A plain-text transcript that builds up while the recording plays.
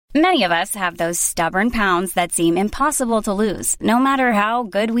Many of us have those stubborn pounds that seem impossible to lose, no matter how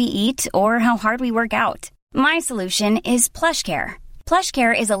good we eat or how hard we work out. My solution is PlushCare.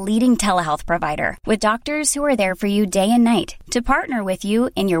 PlushCare is a leading telehealth provider with doctors who are there for you day and night to partner with you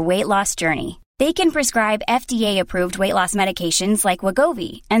in your weight loss journey. They can prescribe FDA-approved weight loss medications like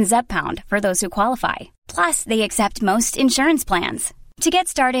Wegovy and Zepbound for those who qualify. Plus, they accept most insurance plans. To get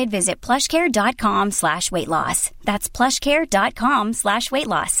started, visit plushcare.com/weightloss. That's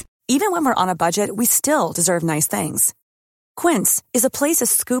plushcare.com/weightloss. Even when we're on a budget, we still deserve nice things. Quince is a place to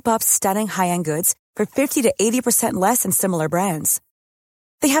scoop up stunning high-end goods for 50 to 80% less than similar brands.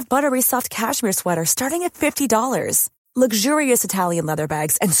 They have buttery soft cashmere sweaters starting at $50, luxurious Italian leather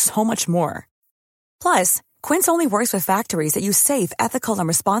bags, and so much more. Plus, Quince only works with factories that use safe, ethical, and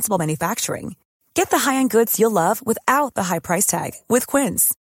responsible manufacturing. Get the high-end goods you'll love without the high price tag with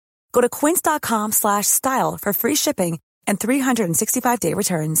Quince. Go to quince.com/style for free shipping and 365-day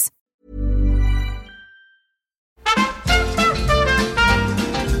returns.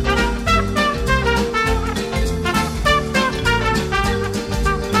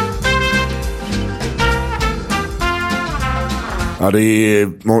 Ja, det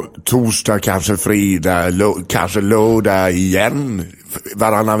är torsdag, kanske fredag, kanske lördag igen.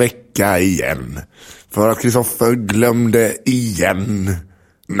 Varannan vecka igen. För att Kristoffer glömde igen.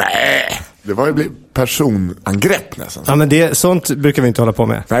 Nej, det var ju personangrepp nästan. Ja, men sånt brukar vi inte hålla på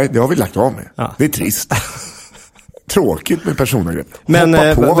med. Nej, det har vi lagt av med. Ja. Det är trist. Tråkigt med personangrepp. Men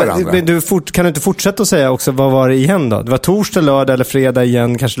kan du inte fortsätta att säga också, vad var det igen då? Det var torsdag, lördag eller fredag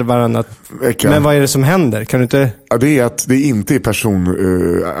igen, kanske varannat vecka. Men vad är det som händer? Kan du inte... Ja, det är att det inte är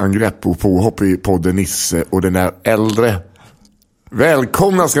personangrepp och påhopp i podden Nisse och den är äldre.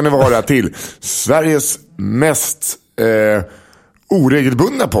 Välkomna ska ni vara till Sveriges mest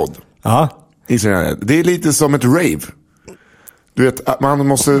oregelbundna podd. Ja. Det är lite som ett rave. Du vet, man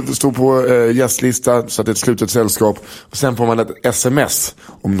måste stå på gästlista så att det är ett slutet sällskap. Och sen får man ett sms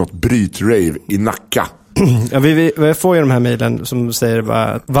om något brytrave i Nacka. Ja, vi får ju de här mejlen som säger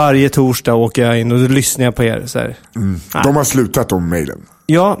bara, varje torsdag åker jag in och då lyssnar jag på er. Så här. De har slutat de mejlen.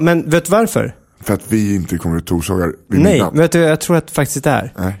 Ja, men vet du varför? För att vi inte kommer ut torsdagar. Nej, vet du, jag tror att faktiskt det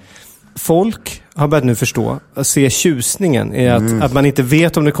är. Nej. Folk har börjat nu förstå och se tjusningen i att man inte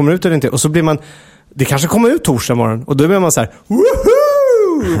vet om det kommer ut eller inte. Och så blir man... Det kanske kommer ut torsdag morgon och då blir man så här,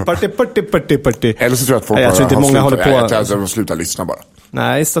 woohoo! Party. Eller så tror jag att folk jag tror inte många håller på. Jag tror att de slutar lyssna bara.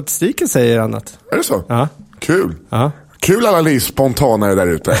 Nej, statistiken säger annat. Är det så? Ja. Kul. Ja. Kul alla liv spontanare där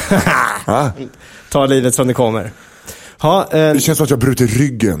ute. Ta livet som det kommer. Det känns som att jag brutit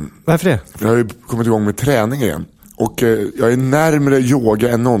ryggen. Varför det? Jag har ju kommit igång med träning igen. Och jag är närmare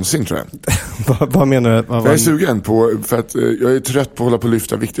yoga än någonsin, tror jag. Vad menar du? Jag är sugen på, för att jag är trött på att hålla på att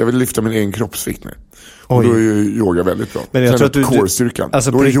lyfta vikt. Jag vill lyfta min egen kroppsvikt nu. Och då är ju yoga väldigt bra. Men jag tror att core-styrkan.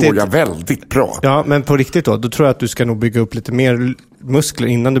 Alltså då är yoga väldigt bra. Ja, men på riktigt då tror jag att du ska nog bygga upp lite mer muskler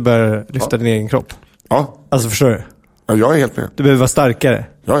innan du börjar lyfta din egen kropp. Ja. Alltså förstår du? Ja, jag är helt med. Du behöver vara starkare.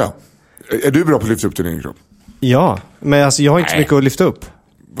 Ja. Är du bra på att lyfta upp din egen kropp? Ja, men alltså jag har inte så mycket att lyfta upp.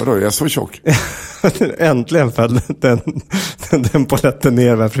 Vadå, jag är så tjock. Äntligen föll den poletten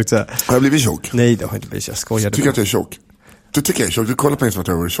ner, vad jag försökte säga. Har jag blivit tjock? Nej, det har inte blivit. Jag skojade. Du tycker att jag är tjock? Du tycker jag är tjock? Du kollar på mig som att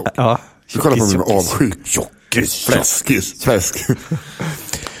jag har varit tjock. Ja. Du kollar på mig med avsky. Fläsk.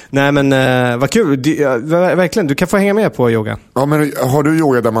 Nej, men vad kul. Verkligen, du kan få hänga med på yoga. Ja, men har du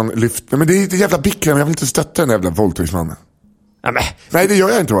yoga där man lyfter? Men det är jävla bikram, jag vill inte stötta den jävla våldtäktsmannen. Ja, nej, det gör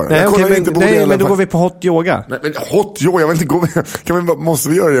jag inte bara. Nej, men då går vi på hot yoga. Nej, men hot yoga, jag vill inte gå med. Måste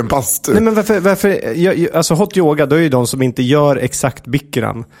vi göra det i en bastu? Nej, men varför alltså hot yoga, då är ju de som inte gör exakt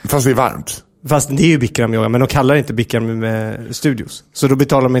bikram. Fast det är varmt. Fast det är ju bikram yoga, men de kallar det inte bikram med studios. Så då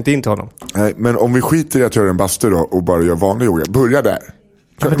betalar de inte in till honom. Nej, men om vi skiter i att göra en bastu då och bara gör vanlig yoga, börja där.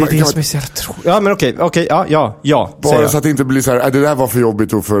 Ja, men det är det som är så jävla tråkigt. Ja, men okej, ja. Bara så att det inte blir så här, det där var för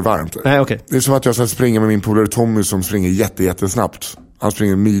jobbigt och för varmt. Nej, okej. Det är som att jag ska springa med min polare Tommy som springer jättesnabbt. Han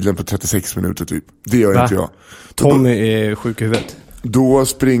springer milen på 36 minuter typ. Det gör inte jag. Tommy är sjuk i huvudet. Då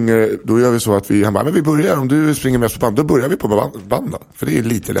gör vi så att han bara, men vi börjar, om du springer mest på band, då börjar vi på band då. För det är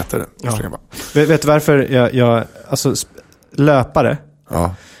lite lättare att springa band. Vet du varför jag alltså löpare?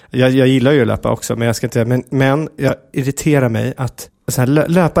 Ja. Jag gillar ju att löpa också, men jag ska inte, men jag irriterar mig att så här,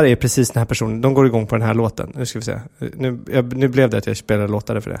 löpare är precis den här personen. De går igång på den här låten. Nu ska vi se. Nu blev det att jag spelade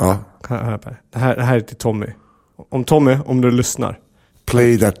låtare för det. Ja. Det här är till Tommy. Tommy, om du lyssnar.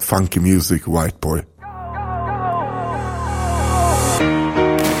 Play that funky music, white boy.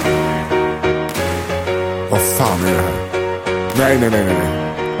 Vad fan är det här? Nej.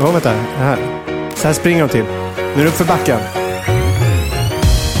 Ja, vänta. Det här. Så här springer de till. Nu är det upp för backen.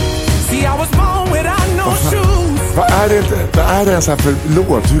 See, I was born without no shoes. Vad är det ens här för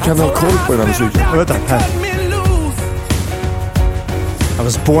låt? Hur kan du ha koll på den här musiken? Vänta, här. I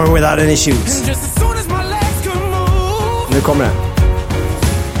was born without any shoes. Nu kommer det.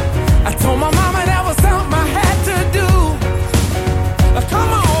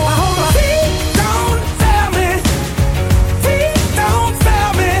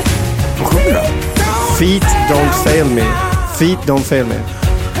 Feet don't fail me. Feet don't fail me.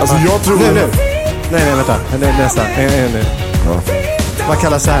 Alltså jag tror... Nu. Nej, vänta. Nästa. Nu. Ja. Vad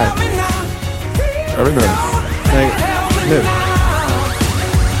kallas det här? Jag vet inte. Nej, nu.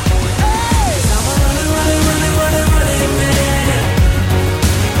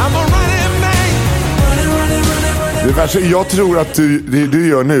 Det värsta, jag tror att det du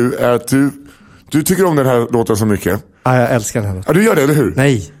gör nu är att du tycker om den här låten så mycket. Ja, jag älskar den här. Ja, du gör det, eller hur?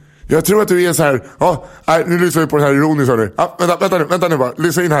 Nej. Jag tror att du är så här, nu lyssnar vi på den här ironiska nu. Ja, vänta nu bara,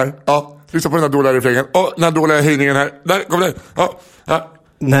 lyssna in här. Ja, lyssna på den här dåliga refrängen. Den här dåliga höjningen här. Där, kom det. Ja.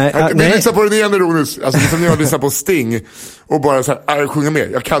 Nej, Vi lyssnar på den igen ironiskt. Alltså det är som när jag lyssnar på Sting och bara så här, sjunga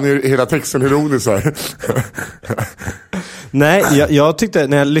med. Jag kan ju hela texten ironiskt så här. Nej, jag tyckte,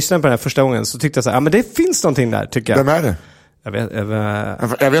 när jag lyssnade på den här första gången så tyckte jag så här, men det finns någonting där, tycker jag. Vem är det? Jag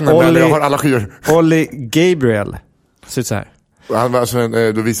vet inte, men jag har alla skivor. Ollie Gabriel. Ser ut så här. Han var alltså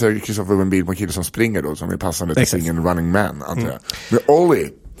då visar Kristoffer en bild på en kille som springer då, som är passande till singeln Running Man, antar jag.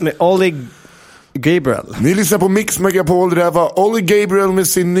 Med Ollie Gabriel. Ni lyssnar på Mix Megapol. Det där var Ollie Gabriel med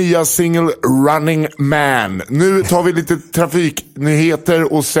sin nya singel Running Man. Nu tar vi lite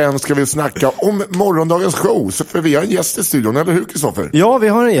trafiknyheter och sen ska vi snacka om morgondagens show. Så för vi har en gäst i studion, eller hur Kristoffer? Ja, vi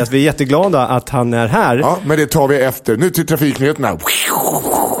har en gäst. Vi är jätteglada att han är här. Ja, men det tar vi efter. Nu till trafiknyheterna.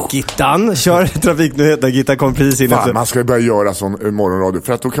 Gittan kör trafiknyheterna. Gittan kom precis in. Fan, man ska börja göra sån morgonradio.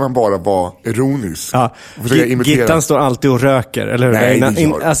 För att då kan man bara vara ironisk. Ja. Gittan står alltid och röker, eller hur?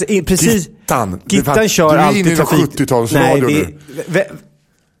 Nej, precis. Gittan kör alltid trafik. 70-talsradio nu.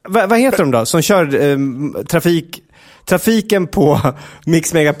 Vad heter de då? Som kör trafiken på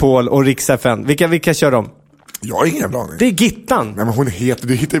Mix Megapol och Rix FM. Vilka kör de? Jag har ingen aning. Det är Gittan. Nej, men hon heter,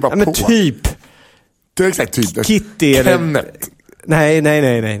 du hittar ju bara på. Men typ. Det är exakt typ. Kitty eller... Kenneth. Nej.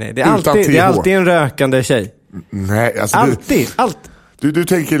 Det är alltid en rökande tjej. Nej, alltså alltid. Du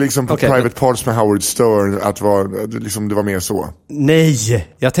tänker liksom på Private Parts med Howard Stern, att det var mer så. Nej,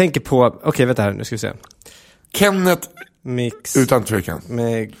 jag tänker på... Okej, vänta här, nu ska vi se. Kenneth Mix utan tvekan.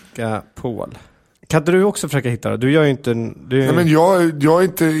 Megapol. Kan du också försöka hitta det? Du gör ju inte... Nej, men jag är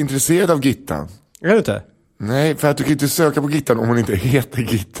inte intresserad av Gittan. Är du inte? Nej, för att du kan inte söka på Gittan om hon inte heter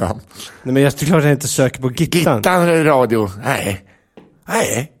Gittan. Nej, men jag är klart att jag inte söker på Gittan. Gittan radio. Nej.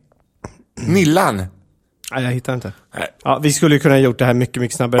 Nillan. Nej, jag hittar inte. Nej. Ja, vi skulle ju kunna ha gjort det här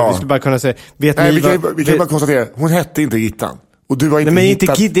mycket snabbare. Ja. Vi skulle bara kunna säga... Vi kan bara konstatera, hon hette inte Gittan. Och du har inte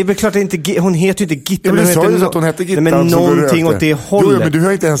hittat... Det är väl klart att inte hon heter ju inte Gittan. Ja, men sa ju att hon hette Gittan. Nej, men någonting åt det hållet. Jo, men du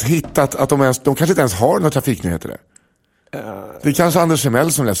har inte ens hittat att de kanske inte ens har några trafiknyheter där. Det är kanske Anders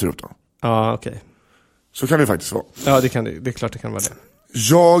Semell som läser upp dem. Ja, okej. Så kan det faktiskt vara. Ja, det är klart det kan vara det.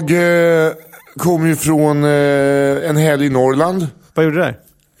 Jag kom ju från en helg i Norrland. Vad gjorde du där?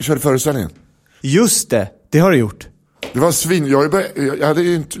 Jag körde föreställningen. Just det har du gjort. Det var jag hade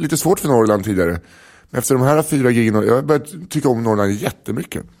ju lite svårt för Norrland tidigare. Men efter de här 4 gigen, jag har börjat tycka om Norrland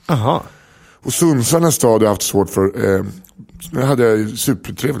jättemycket. Aha. Och Sundsvall, en stad jag haft svårt för, jag hade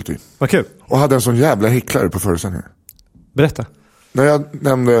supertrevligt i. Vad kul. Och hade en sån jävla häcklare på föreställningen. Berätta. När jag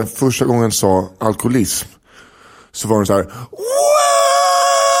nämnde första gången sa alkoholism, så var den så här.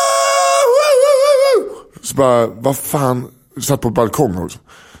 Så bara, vad fan, satt på balkong också.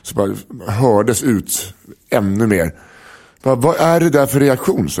 Så bara hördes ut ännu mer. Bara, vad är det där för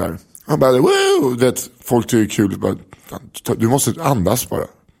reaktion så här? Han bara, wow, vet, folk tycker det är kul. Bara, du måste andas bara,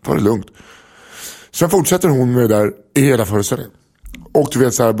 ta det lugnt. Sen fortsätter hon med det där i hela föreställningen. Och du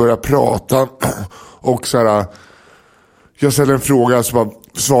vet så här, börja prata. Och så här, jag ställer en fråga, så bara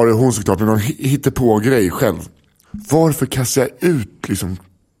svarar hon såklart med någon hittepå-grej själv. Varför kastar jag ut liksom?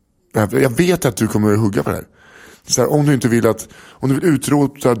 Jag vet att du kommer att hugga på det här. Så här, om du vill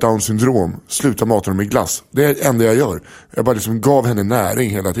utrota Down syndrom, sluta mata dem med glass. Det är det enda jag gör. Jag bara liksom gav henne näring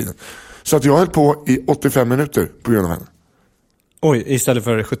hela tiden. Så att jag höll på i 85 minuter på grund av henne. Oj, istället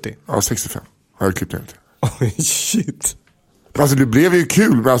för 70? Ja, 65 har jag klippt ner till. Oj, shit. Alltså det blev ju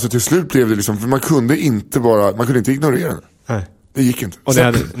kul, men alltså till slut blev det liksom, för man kunde inte ignorera den. Nej. Det gick inte. Och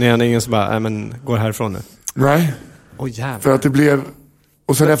ni hade ingen som bara, men går härifrån nu? Nej. Jävlar. För att det blev,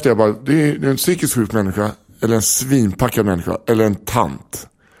 och sen efter jag bara, det är en psykiskt sjuk människa, eller en svinpackad människa, eller en tant.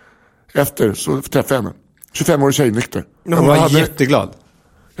 Efter så träffade jag henne. 25-årig tjej, nykter. Hon var jätteglad.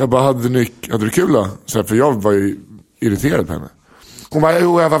 Jag bara, hade du kul då? Så här, för jag var ju irriterad på henne. Hon bara,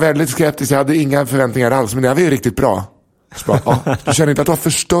 jag var väldigt skeptisk, jag hade inga förväntningar alls, men det här var ju riktigt bra. Så bara, du känner inte att du har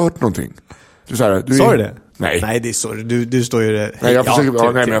förstört någonting? Sa du det? Nej, det är så. Du står ju det. Nej,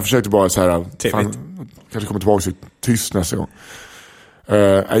 jag försökte bara så här, fan, kanske komma tillbaka till tyst nästa gång.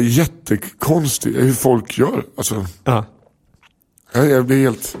 Är jättekonstigt hur folk gör. Alltså, jag blir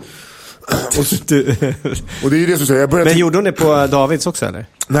helt... och det är det som säger. Men gjorde hon det på Davids också, eller?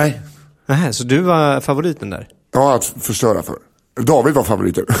 Nej. Nähä, så du var favoriten där? Ja, att förstöra för. David var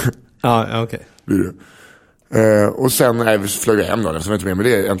favoriten. Ja, okej. Och sen flög jag hem då, så jag vet inte mer med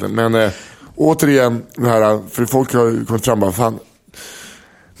det egentligen. Men återigen, det här, för folk har kommit fram bara, fan,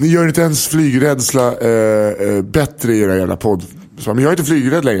 ni gör inte ens flygrädsla bättre i era jävla podd. Så, men jag är inte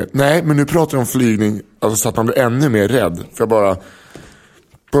flygrädd längre. Nej, men nu pratar jag om flygning, alltså så att man blir ännu mer rädd. För jag bara,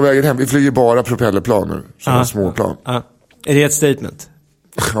 på vägen hem, vi flyger bara propellerplan nu, sådana småplan. Är det ett statement?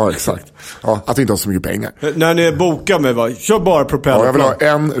 Ja, exakt. Ja, att vi inte har så mycket pengar. När ni bokar mig, kör bara propellerplan. Ja,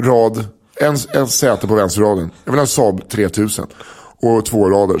 jag vill ha en rad, en säte på vänsterraden. Jag vill ha en Saab 3000 och 2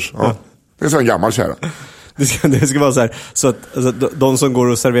 raders. Ja. Det är så en gammal kärra. Det ska vara så här, så att alltså, de som går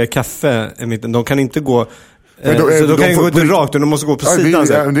och serverar kaffe i mitten, de kan inte gå... de kan gå inte rakt, de måste gå på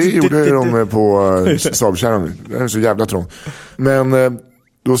sidan. Det gjorde de på Saab-kärran. Det är så jävla trångt. Men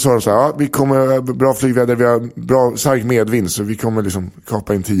då sa de så här, vi kommer bra flygväder, vi har bra stark medvind, så vi kommer liksom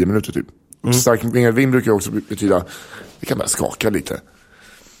kapa in 10 minuter typ. Stark medvind brukar också betyda, vi kan bara skaka lite.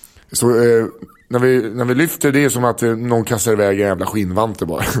 Så när vi lyfter, det är som att någon kastar iväg en jävla skinnvante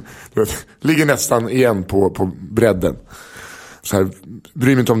bara. Ligger nästan igen på bredden. Så här,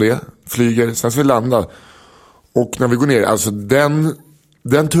 bryr mig inte om det. Flyger, sen ska vi landa. Och när vi går ner, alltså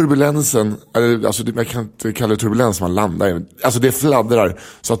den turbulensen, alltså jag kan inte kalla det turbulens, man landar i. Alltså det fladdrar.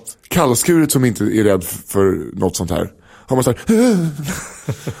 Så att kallskuret som inte är rädd för något sånt här, har man så här,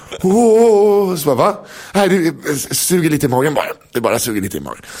 så bara, va? Nej, det suger lite i magen bara. Det bara suger lite i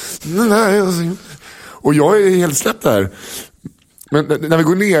magen. Och jag är helt släppt där. Men när vi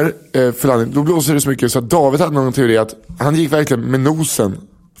går ner för landning, då blåser det så mycket så att David hade någon teori att han gick verkligen med nosen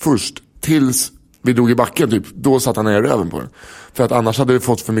först tills vi drog i backen typ. Då satt han ner röven på den. För att annars hade det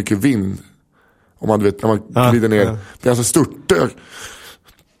fått för mycket vind. Om man vet, när man glider ner. Det är alltså störtdök.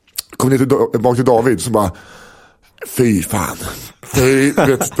 Kom ner bak till David så bara, fy fan.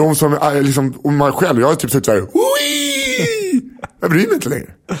 Vet, de som liksom, och man själv, jag har typ sett så här, jag bryr mig inte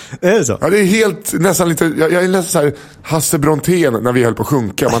längre. Är det så? Ja, det är helt, nästan lite, jag är nästan så här Hasse Brontén när vi höll på att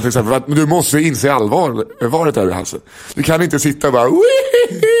sjunka. Man tänker så här, men du måste inse allvaret där i Hasse. Du kan inte sitta och bara,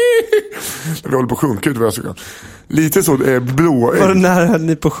 när vi håller på att sjunka ut över Östersjön. Lite så blå. Var det när hade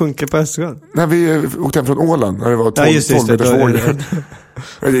ni på att sjunka på Östersjön? När vi åkte hem från Åland, när det var 12 meters vågor.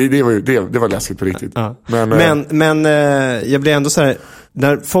 Det var läskigt på riktigt. Ja. Men jag blir ändå så här,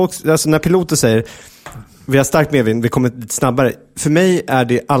 när piloter säger vi har stark medvind, vi kommer lite snabbare. För mig är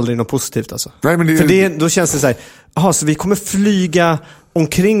det aldrig något positivt alltså. Nej, men då känns det så här, så vi kommer flyga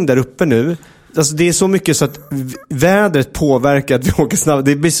omkring där uppe nu. Alltså det är så mycket så att vädret påverkar att vi åker snabbare.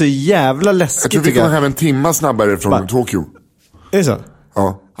 Det blir så jävla läskigt. Jag tror vi kommer hem en timma snabbare från Tokyo. Är det så?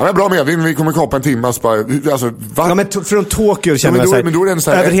 Ja. Ja, men bra medvind, vi kommer kapa en timma. Alltså, ja, men från Tokyo känner jag men då är det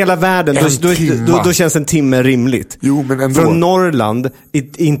så här, över hela världen, då känns en timme rimligt. Jo, men ändå. Från Norrland,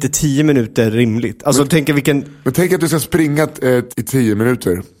 inte 10 minuter rimligt. Alltså, men tänk att du ska springa i 10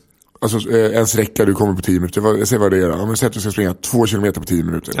 minuter. Alltså en sträcka du kommer på 10 minuter. Jag ser vad det är. Om jag säger att du ska springa 2 kilometer på 10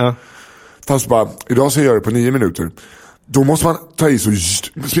 minuter. Ja. Fast bara, idag så gör det på 9 minuter. Då måste man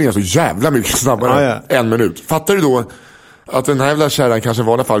springa så jävla mycket snabbare. 1 minut. Fattar du då att den här jävla kärran kanske i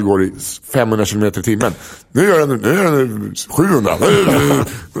vanliga fall går i 500 km i timmen? Nu gör den 700.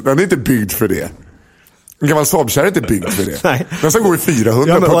 Den är inte byggd för det. En gammal Saab-kärra är inte byggd för det. Nej. Nästan går i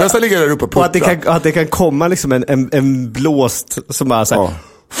 400. Nästan ligger där uppe på. Och att det kan komma liksom en blåst som bara så här,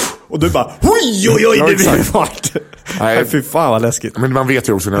 och du bara, oj, det blir fart. Nej, fy fan vad läskigt. Men man vet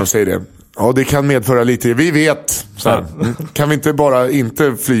ju också när de säger det. Ja, det kan medföra lite, vi vet. Så här, kan vi inte bara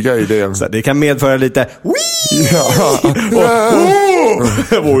inte flyga i det? Så det kan medföra lite,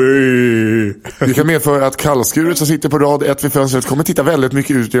 det kan medföra att kallskuret som sitter på rad 1 vid fönstret kommer titta väldigt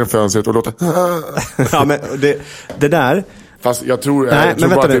mycket ut genom fönstret och låta. Ja, men det där. Fast jag tror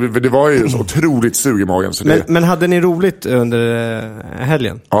bara att det var ju så otroligt sug i magen. Så men hade ni roligt under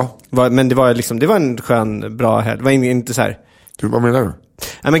helgen? Ja. Men det var en skön, bra helg. Det var inte så här. Du, vad menar du?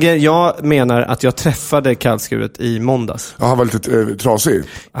 Ja, men jag menar att jag träffade kallskuret i måndags. Ja, han var lite trasig.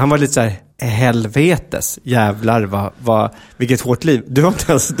 Han var lite så här helvetes jävlar vilket hårt liv. Du har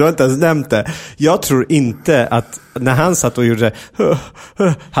inte ens nämnt det. Jag tror inte att när han satt och gjorde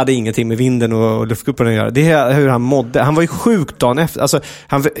hade ingenting med vinden och luftkuppen att göra. Det är hur han mådde. Han var ju sjuk dagen efter. Alltså,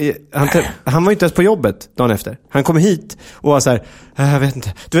 han var inte ens på jobbet dagen efter. Han kom hit och var så här, jag vet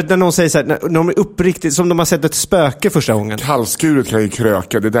inte. Du vet när någon säger så här, när de är uppriktigt, som de har sett ett spöke första gången. Kallskuret kan ju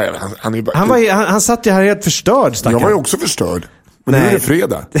kröka det där. Han satt ju här helt förstörd, stackare. Jag var ju också förstörd. Men nu är det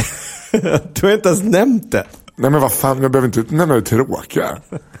fredag. Du har inte ens nämnt det. Nej men vad fan, jag behöver inte nämna det tråkiga.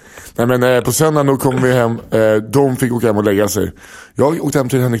 Nej men på söndagen då kom vi hem. De fick åka hem och lägga sig. Jag åkte hem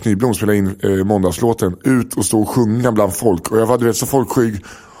till Henrik Nyblom och spelade in måndagslåten. Ut och stå och sjunga bland folk. Och jag var så folkskygg.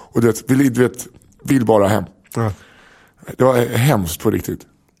 Och vill bara hem. Ja. Det var hemskt på riktigt.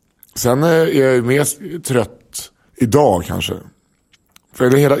 Sen är jag mest trött idag kanske.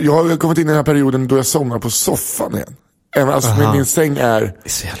 För jag har kommit in i den här perioden då jag somnar på soffan igen. Alltså min säng är... Det är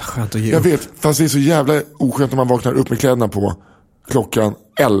så jävla skönt att ge Jag upp. vet, fast det är så jävla oskönt när man vaknar upp med kläderna på klockan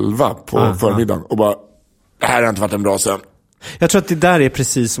 11 på förmiddagen. Och bara, det här har inte varit en bra sömn. Jag tror att det där är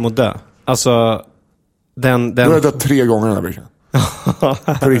precis som att dö. Alltså, den... Du har dött 3 gånger den här veckan.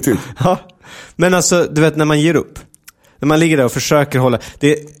 På riktigt. Ja. Men alltså, du vet när man ger upp. När man ligger där och försöker hålla...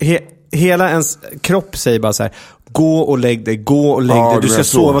 Hela ens kropp säger bara så här: gå och lägg dig, du ska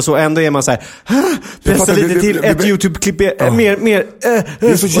sova så. Ändå är man så här, pressa lite till, ett YouTube-klipp, mer. Det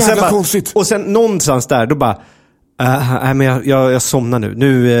är så jävla konstigt. Och sen någonstans där, då bara, men jag somnar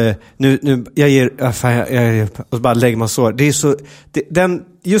nu, jag ger upp. Och så bara lägger man så. Det är så,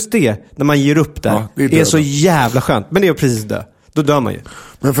 just det, när man ger upp där, är så jävla skönt. Men det är precis det. Då dör man ju.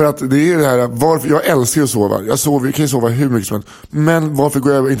 Men för att det är det här, varför, jag älskar att sova. Jag kan ju sova hur mycket som helst. Men varför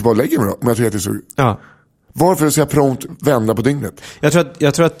går jag inte bara och lägger mig då? Om jag tycker att det är så... Ja. Varför ska jag prompt vända på dygnet?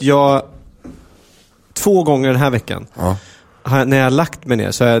 Jag tror att jag 2 gånger den här veckan, när jag har lagt mig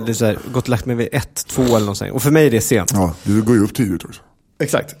ner, så har jag så här, gått och lagt mig vid 1-2 eller någonting. Och för mig är det sent. Ja, du går ju upp tidigt också.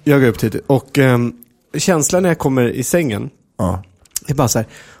 Exakt, jag går upp tidigt. Och känslan när jag kommer i sängen är bara så här,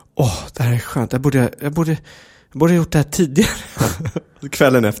 det här är skönt. Jag borde gjort det här tidigare.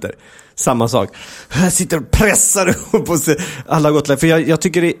 Kvällen efter. Samma sak. Jag sitter och pressar upp och alla har gått lätt. För jag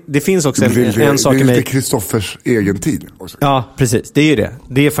tycker det finns också en sak i mig. Det är Kristoffers egen tid också. Ja, precis. Det är ju det.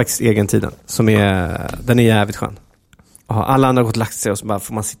 Det är faktiskt egentiden som den är jävligt skön. Alla andra har gått och lagt sig och så bara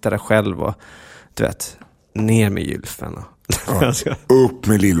får man sitta där själv och du vet, ner med gylfen. Upp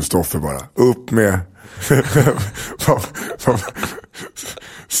med Lillstoffer bara. Upp med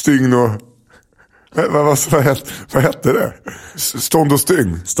stygn och... Vad hette det? Stånd och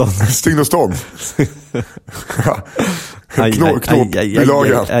stygn. Stygn och stånd.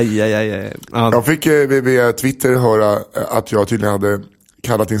 Knåpbilagan. Jag fick via Twitter höra att jag tydligen hade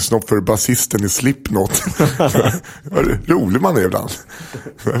kallat din snopp för basisten i Slipknot. Vad rolig man är ibland.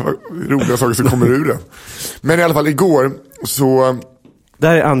 Roliga saker som kommer ur det. Men i alla fall igår så... Det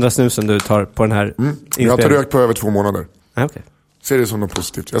här är andra snusen du tar på den här jag har rökt på över 2 månader. Okej. Ser det som något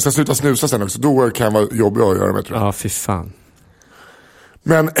positivt. Jag ska sluta snusa sen också. Då kan vara jobbigt att göra med, tror jag. Ja, fy fan.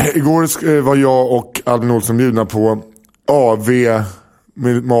 Men igår var jag och Albin Olsson bjudna på AV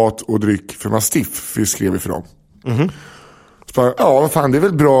med mat och dryck för Mastiff. Vi skrev för dem. Så bara, vad fan, det är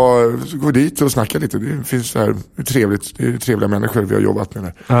väl bra. Gå dit och snacka lite. Det finns så här trevligt. Det är trevliga människor vi har jobbat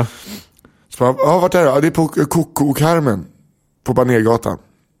med. Ja. Så bara, vart är det? Det är på Koko och Carmen. På Banergatan.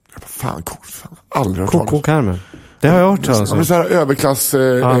 Jag bara, fan, aldrig hört talas. Koko och Carmen. Det har jag hört talas om. Det är så här överklass...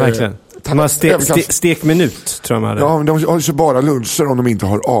 ja, verkligen. De har stekminut, tror jag man hade. Ja, men de har ju bara luncher om de inte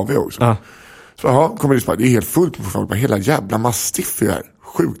har AV också. Ja. Så kommer det, det är helt fullt på folk. Hela jävla Mastiff är här.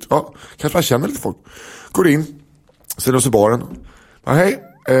 Sjukt. Ja, kanske man känner lite folk. Går in, ställer oss i baren. Hej,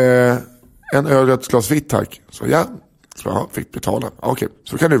 en öl och ett glas vitt, tack. Så Så fick betala. Okej,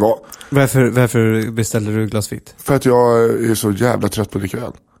 så kan det vara. Varför beställde du glas vitt? För att jag är så jävla trött på att dricka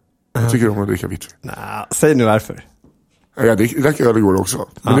öl. Jag tycker om att dricka vitt. Säg nu varför. Jag drack öl igår också.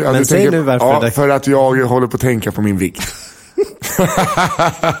 Men säg nu varför. Ja, för att jag håller på att tänka på min vikt.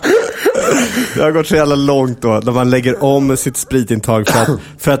 Det har gått så jävla långt då, när man lägger om sitt spritintag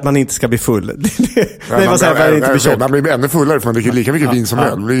för att man inte ska bli full. Man blir ännu fullare för man dricker lika mycket vin som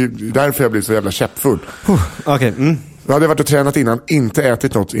öl. Det är därför jag blir så jävla käppfull. Okej. Jag hade varit och tränat innan, inte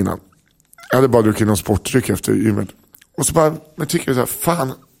ätit något innan. Jag hade bara druckit någon sportdryck efter gymmet. Och så bara, men tycker jag så här,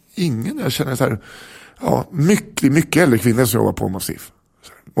 fan, ingen jag känner så här, mycket äldre kvinnor som jobbar på Mastiff.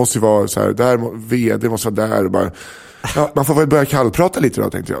 Måste ju vara så här, där, vd måste vara där och bara, man får väl börja kallprata lite då,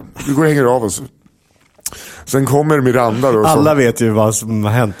 tänkte jag. Vi går och hänger av oss. Sen kommer Miranda då. Alla vet ju vad som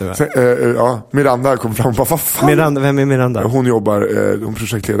har hänt nu. Miranda kom fram och bara, vad fan? Vem är Miranda? Hon jobbar, hon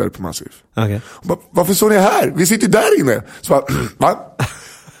projektledare på Mastiff. Okay. Bara, varför står ni här? Vi sitter där inne. Så bara, va?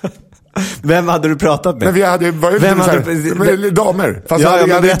 Vem hade du pratat med? Men vi hade damer. Fast jag hade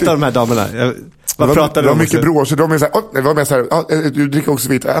berättar inte... de här damerna. Vad pratade det var mycket brås. De är så här, det var mer så här, du dricker också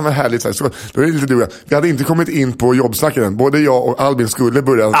vitt. Men härligt så här. Så då är det lite du. Vi hade inte kommit in på jobbsnacket än. Både jag och Albin skulle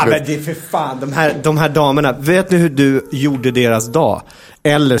börja. Men det är för fan de här damerna. Vet du hur du gjorde deras dag?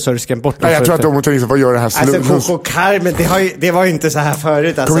 Eller så har du skrämt bort dem. Nej, jag tror att de tänkte, vad gör det här? Alltså Carmen, det var ju inte så här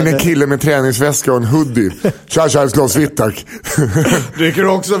förut. Alltså, kom in en kille med träningsväska och en hoodie. Tja, ett glas vitt, tack. Dricker du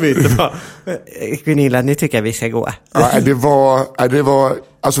också vitt? Gunilla, nu tycker jag vi ska gå. Ja, det var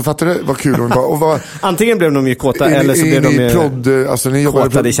alltså fattar du vad kul hon var. Antingen blev de ju kåta eller så blev de ju alltså ni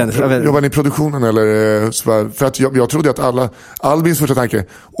jobbar ni i produktionen eller så, för att jag trodde att Albins första tanke,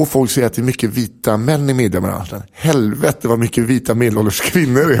 och folk säger att det är mycket vita män i mediebranschen. Helvete vad mycket vita medelålders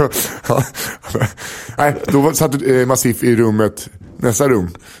kvinnor. Ja. Nej, då satt Massif i rummet, nästa rum.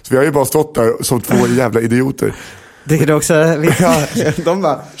 Så vi har ju bara stått där som två jävla idioter. Det är också de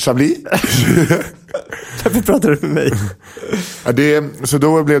bara Chablis. Varför pratar du med mig? Ja, så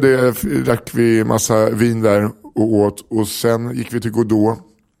då drack vi massa vin där och åt. Och sen gick vi till Godot.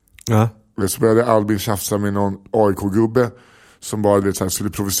 Ja. Så började Albin tjafsa med någon AIK-gubbe som bara skulle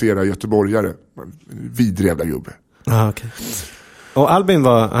provocera göteborgare. Vidrig jävla gubbe. Ja, okej. Och Albin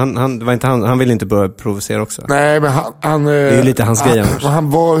han ville inte börja provocera också. Nej, men han det är ju lite hans grej.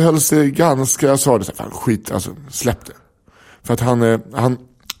 Han höll sig ganska, jag sa det så här, fan skit, alltså släpp det. För att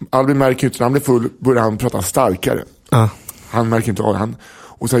Albin märker inte, när han blir full börjar han prata starkare. Han märker inte av han.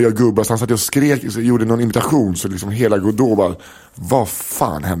 Och så gör gubbar, så han satt och skrek, så gjorde någon imitation, så liksom hela Godot bara, vad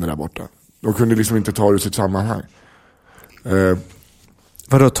fan hände där borta? De kunde liksom inte ta det ur sitt sammanhang.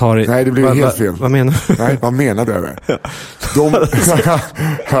 Vadå tar det? Nej, det blev helt fel. Vad menar du? Nej, vad menar du med?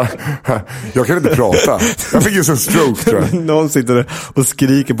 Jag kan inte prata. Jag fick ju en stroke, tror jag. Någon sitter där och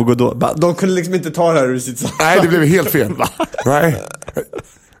skriker på Godot. De kunde liksom inte ta det här ur sitt sammanhang. Nej, det blev helt fel. Nej.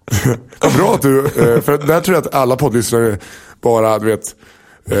 Vad bra att du, för där tror jag att alla poddlyssnare bara, du vet,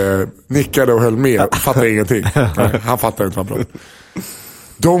 nickade och höll med. Fattar ingenting. Nej, han fattar inte vad han pratar.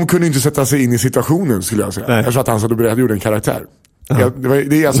 De kunde inte sätta sig in i situationen, skulle jag säga. Nej. Jag tror att han satt och gjorde en karaktär.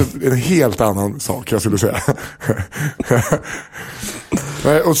 Det är alltså en helt annan sak, jag skulle säga.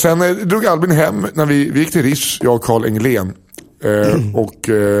 Och sen drog Albin hem när vi gick till Rish, jag och Carl Englén, och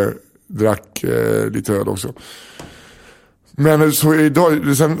drack lite öl också. Men så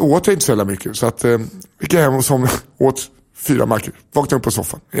idag, sen åt jag inte så mycket, så att gick jag hem och åt 4 mackor, vaknade upp på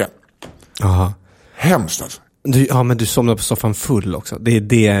soffan igen. Aha. Hemskt alltså. Men du somnar på soffan full också.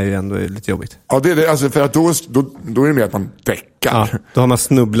 Det är ju ändå lite jobbigt. Ja, det är det. Alltså, för att då är det mer att man däckar. Ja, då har man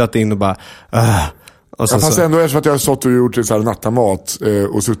snubblat in och bara... och så, fast ändå är det så att jag har stått och gjort så här nattamat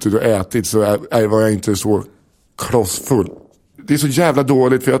och suttit och ätit, så var jag inte så krossfull. Det är så jävla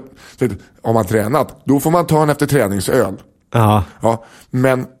dåligt, för att har man tränat, då får man ta en efter träningsöl. Ja. Ja,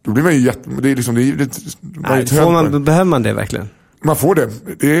 men då blir man ju det är liksom... Behöver man det verkligen? Man får det.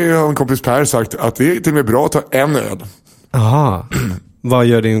 Det har en kompis Per sagt, att det är till och med bra att ta en öl. Jaha. Vad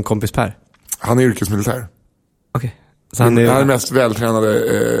gör din kompis Per? Han är yrkesmilitär. Okej. Så han är mest vältränade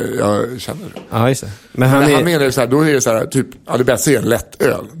jag känner. Ja, just det. Men han menar så här, då är det så här, typ, det bästa är en lätt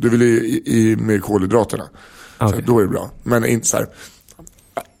öl. Du vill ju med kolhydraterna. Okay. Så då är det bra. Men inte så här,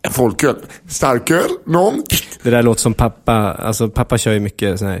 folköl, starköl, någon. Det där låter som pappa. Alltså pappa kör ju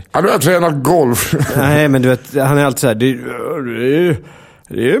mycket sån här. Han har tränat golf. Nej, men du vet, han är alltid så här,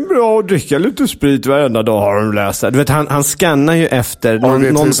 det är bra att dricka lite sprit varenda dag, har de läst. Du vet, han scannar ju efter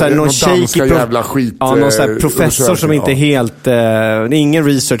någon shaky jävla skit. Ja, någon sån här professor som inte är helt ingen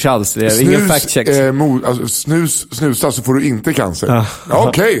research alls, ingen fact checks. Snusa så får du inte cancer. Ja,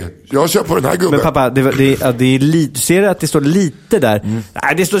 okej. Jag kör på den här gubben. Men pappa, det är lite, ser du att det står lite där?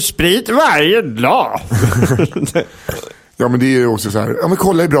 Nej, det står sprit varje dag. Ja, men det är ju också så här, ja men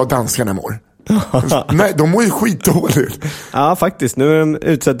kolla hur bra danskarna mår. Nej, de mår ju skitdåligt. Ja, faktiskt. Nu är de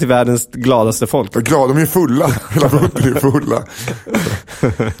utsett till världens gladaste folk. De är fulla. Hela bunten är fulla.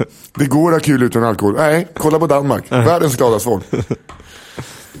 Det går att kul utan alkohol. Nej, kolla på Danmark. Världens gladaste folk.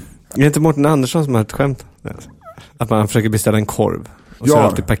 Det är inte Mårten Andersson som har ett skämt? Att man försöker beställa en korv. Och så är det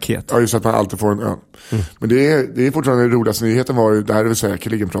alltid paket. Ja, just att man alltid får en öl. Men det är fortfarande den roligaste nyheten var ju, det här är vi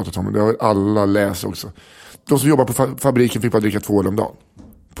säkerligen pratat om, men det har alla läst också. De som jobbar på fabriken fick bara dricka 2 öl om dagen.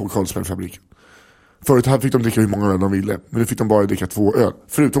 På Carlsbergfabriken. Förut fick de dricka hur många öl de ville, men nu fick de bara dricka 2 öl.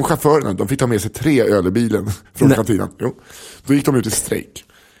 Förutom chaufförerna, de fick ta med sig 3 öl i bilen från kantinen. Jo. Då gick de ut i strejk.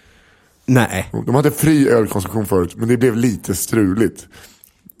 Nej. De hade fri ölkonsumtion förut, men det blev lite struligt.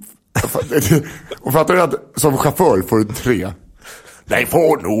 Och fattar du att som chaufför får du 3? Nej,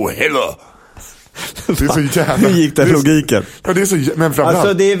 får nog heller. Det är så jävla... Hur gick den logiken? Ja, det är så... Men framförallt...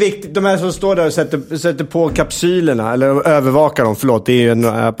 Alltså det är viktigt, de här som står där och sätter på kapsylerna, eller övervakar dem, förlåt, det är ju en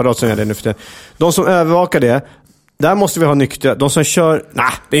apparat som gör det nu för det. De som övervakar det, där måste vi ha nyktra. De som kör,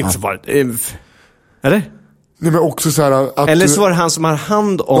 det är inte så farligt. Eller? Nej, men också så här att... Eller så var det han som har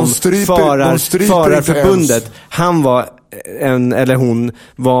hand om förarförbundet. Han var eller hon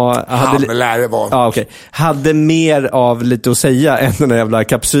var... hade mer av lite att säga än den jävla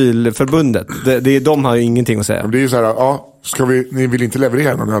kapsylförbundet. De har ju ingenting att säga. Men det är ju så här, ni vill inte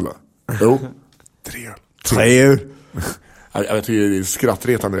leverera någon öl? Jo. 3 öl. Jag tycker det är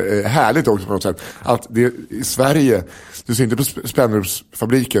skrattretande. Härligt också på något sätt. Att det i Sverige, du ser inte på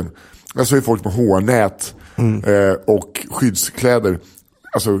Spännerupsfabriken, där så är folk med hårnät och skyddskläder.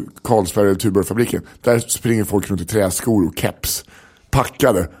 Alltså Carlsberg eller Tuborgfabriken. Där springer folk runt i träskor och keps.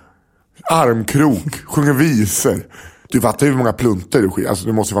 Packade. Armkrok. Sjunger visor. Du fattar ju hur många plunter du skiter. Alltså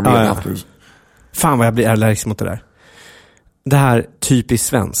du måste vara med haft nu. Fan vad jag blir allergisk mot det där. Det här typiskt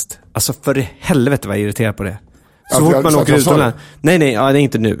svenskt. Alltså för i helvete vad jag irriterar på det. Så fort man åker utomlands. Nej, det är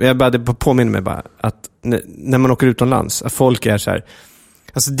inte nu. Jag bara påminner mig bara att när man åker utomlands, att folk är så här.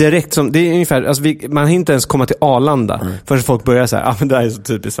 Alltså direkt som, det är ungefär, alltså man hinner inte ens komma till Arlanda förrän folk börjar så här, men det här är så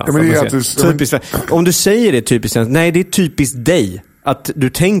typiskt svenskt. Om du säger det typiskt svenskt, nej det är typiskt dig att du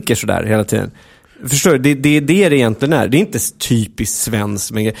tänker så där hela tiden. Förstår du? Det är det egentligen är. Det är inte typiskt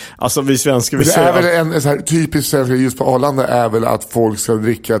svenskt. Men alltså vi svenskar... Det är väl en så här typiskt svenskt just på Arlanda är väl att folk ska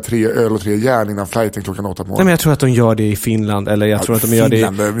dricka 3 öl och 3 järn innan flighten klockan 8 på morgonen. Nej, men jag tror att de gör det i Finland. Eller jag tror att de gör det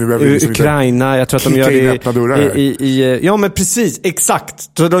i Ukraina. Jag tror att de gör det i ja, men precis.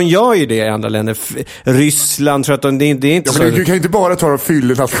 Exakt. Så de gör ju det i andra länder. Ryssland tror att det är inte ja, så... Men du kan inte bara ta och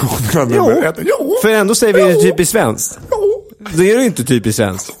fylla nationerna. Jo, för ändå säger vi det typiskt svenskt. Det är ju inte typiskt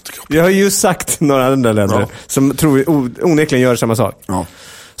svenskt. Jag har ju sagt några andra länder som tror onekligen gör samma sak. Ja.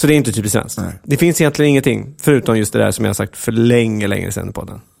 Så det är inte typiskt svenskt. Nej. Det finns egentligen ingenting förutom just det där som jag har sagt för länge sedan på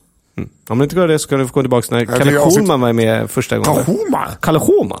den. Om du inte gör det så ska du få gå tillbaka när Kalle Schulman var med första gången. Kalle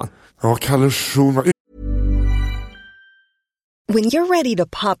Schulman? Ja, Kalle Schulman. When you're ready to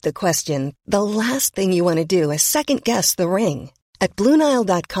pop the question, the last thing you want to do is second guess the ring. At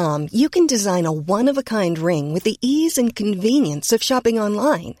BlueNile.com, you can design a one-of-a-kind ring with the ease and convenience of shopping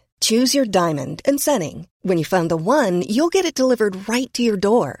online. Choose your diamond and setting. When you find the one, you'll get it delivered right to your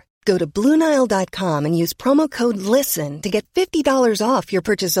door. Go to BlueNile.com and use promo code LISTEN to get $50 off your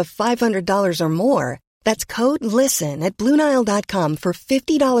purchase of $500 or more. That's code LISTEN at BlueNile.com for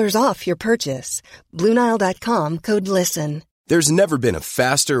 $50 off your purchase. BlueNile.com, code LISTEN. There's never been a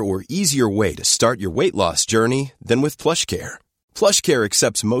faster or easier way to start your weight loss journey than with PlushCare. PlushCare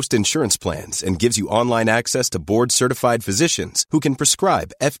accepts most insurance plans and gives you online access to board-certified physicians who can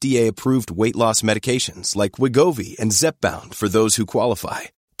prescribe FDA-approved weight loss medications like Wegovy and Zepbound for those who qualify.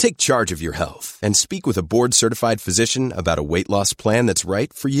 Take charge of your health and speak with a board-certified physician about a weight loss plan that's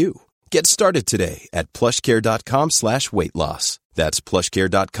right for you. Get started today at plushcare.com/weightloss. That's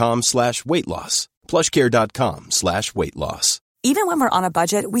plushcare.com/weightloss. plushcare.com/weightloss. Even when we're on a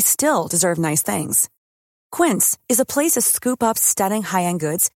budget, we still deserve nice things. Quince is a place to scoop up stunning high-end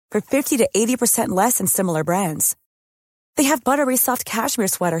goods for 50 to 80% less than similar brands. They have buttery soft cashmere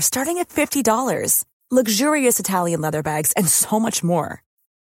sweaters starting at $50, luxurious Italian leather bags, and so much more.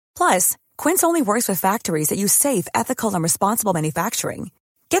 Plus, Quince only works with factories that use safe, ethical, and responsible manufacturing.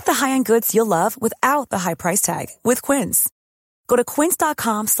 Get the high-end goods you'll love without the high price tag with Quince. Go to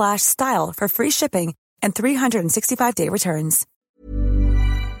quince.com/style for free shipping and 365-day returns.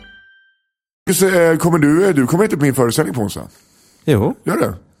 Kommer du kommer inte på min föreställning på onsdag? Jo. Gör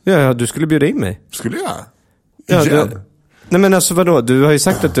det? Ja, du skulle bjuda in mig. Skulle jag? Ja, nej men alltså vadå? Du har ju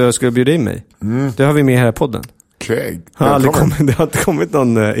sagt att du skulle bjuda in mig. Det har vi med här i podden. Okej. Det har inte kommit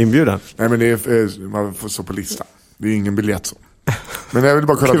någon inbjudan. Nej, men det är, man får så på listan. Det är ingen biljett så. Men jag vill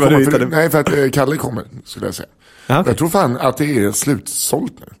bara kolla för att Kalle kommer, skulle jag säga. Ja, okay. Jag tror fan att det är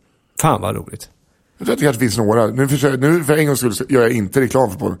slutsålt nu. Fan vad roligt. Jag tror att det kanske finns några. Nu för en gång skulle gör jag inte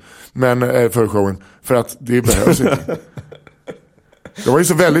reklam för podden. Men för showen. För att det behövs inte. Jag var ju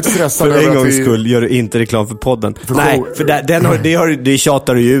så väldigt stressad. För en gångs skull gör du inte reklam för podden. Nej, för det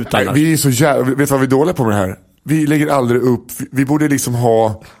tjatar du ju ut annars. Nej, vi är så jävla... Vet du vad vi är dåliga på med det här? Vi lägger aldrig upp... Vi borde liksom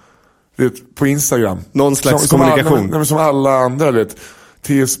ha... på Instagram. Någon slags kommunikation. Som alla andra, vet.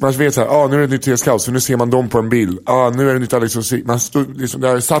 Man vet så här, nu är det ett nytt TS Kaos, så nu ser man dem på en bild. Nu är det nytt Alex och Sig. Man liksom, det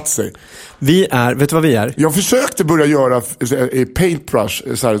har satt sig. Vet du vad vi är? Jag försökte börja göra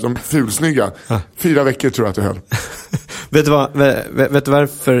paintbrush, så här, de fulsnygga. 4 veckor tror jag att det höll. Vet du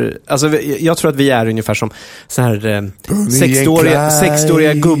varför? Alltså, jag tror att vi är ungefär som så här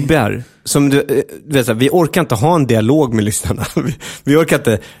 6-åriga gubbar som du vet, så här, vi orkar inte ha en dialog med lyssnarna. Vi orkar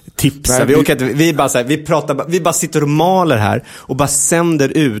inte tipsa. Nej, vi orkar inte, vi bara så här, vi bara sitter och maler här och bara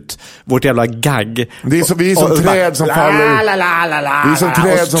sänder ut vårt jävla gagg. Det är så, vi är som träd som faller. Vi är som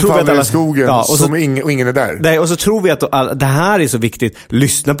träd som faller i skogen, och så, ingen är där. Nej, och så tror vi att det här är så viktigt.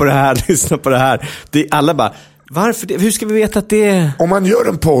 Lyssna på det här, lyssna på det här. Alla bara, varför det? Hur ska vi veta att det är... Om man gör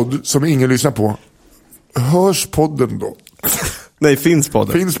en podd som ingen lyssnar på, hörs podden då? Nej, finns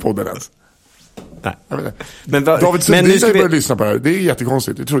podden? Finns podden ens? Nej. Men David Sundin har börjat lyssna på det här. Det är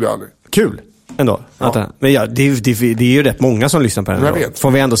jättekonstigt, det trodde jag aldrig. Kul ändå. Ja. Men ja, det är ju rätt många som lyssnar på den. Jag vet.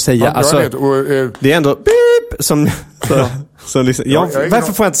 Får vi ändå säga. Ja, alltså, vet. Och, det är ändå beep som lyssnar.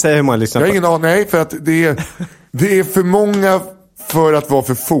 Varför får jag inte säga hur många lyssnar på? Jag har ingen aning, nej, för att det är för många för att vara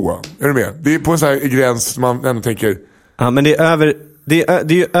för få. Är du med? Det är på en sån här gräns som man ändå tänker. Ja, men det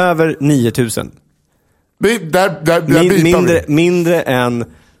är ju över 9000. Mindre än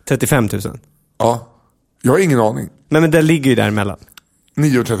 35 000. Ja, jag har ingen aning. Men det ligger ju däremellan.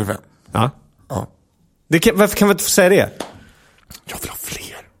 9 och 35. Ja. Varför kan vi inte få säga det? Jag vill ha fler.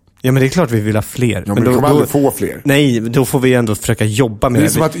 Ja, men det är klart vi vill ha fler. Ja, men vi kommer aldrig få fler. Nej, då får vi ändå försöka jobba med det. Det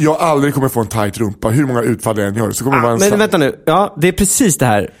är som att jag aldrig kommer få en tight rumpa. Hur många utfall jag än gör så kommer det vara en men vänta nu. Ja, det är precis det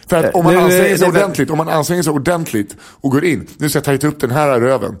här. För att om man anstränger sig ordentligt och går in, nu ska jag tajta upp den här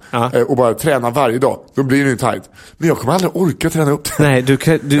röven och bara träna varje dag, då blir det ju tight. Men jag kommer aldrig orka träna upp den. Nej,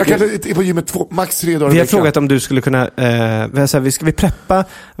 jag kan på gymmet max 3 dagar. Vi har frågat om du skulle kunna ska vi preppa,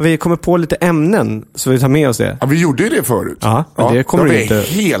 vi kommer på lite ämnen så vi tar med oss det. Ja, vi gjorde ju det förut. Ja, men det kommer du inte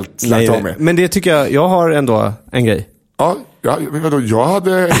helt lagt av med. Men det tycker jag har ändå en grej. Ja, men vadå, jag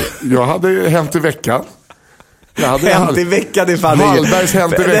hade hänt i veckan. Hänt i veckan är fan Hallbergs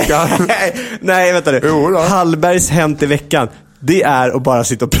hänt i veckan. Nej, vänta nu. Hallbergs hänt i veckan. Det är att bara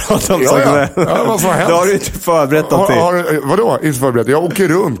sitta och prata om saker. Ja, vad som har hänt. Då har du inte förberett någonting. Vadå? Inte förberett? Jag åker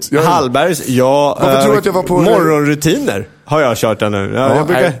runt. Hallbergs, varför tror du att jag var på morgonrutiner har jag kört den nu.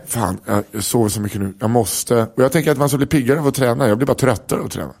 Nej, fan. Jag sover så mycket nu. Jag måste. Och jag tänker att man ska bli piggare av att träna. Jag blir bara tröttare av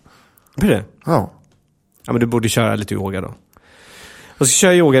att träna. Blir det? Ja. Ja, men du borde köra lite yoga då. Jag ska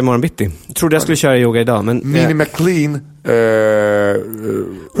köra yoga imorgon bitti. Jag trodde jag skulle köra yoga idag, men... Minnie McLean...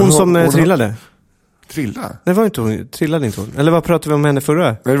 hon som trillade. Trilla? Det var inte hon. Trillade inte hon. Eller vad pratade vi om henne förra?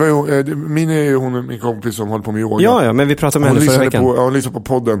 Nej, det var ju Minnie är hon min kompis som håller på med yoga. Ja, men vi pratade med henne förra veckan. Hon lyssnade på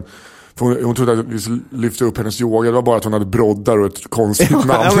podden. Hon trodde att vi skulle lyfta upp hennes yoga. Det var bara att hon hade broddar och ett konstigt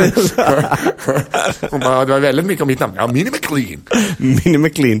namn. Hon bara, det var väldigt mycket om mitt namn. Ja, Minnie McLean. Minnie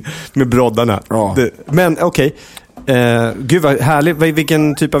McLean med broddarna. Ja. Men okej. Gud vad härligt.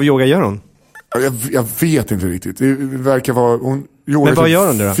 Vilken typ av yoga gör hon? Jag vet inte riktigt. Det verkar vara... Men vad gör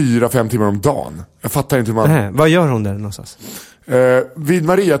hon då? 4-5 timmar om dagen. Jag fattar inte hur man... Nej, vad gör hon där någonstans? Vid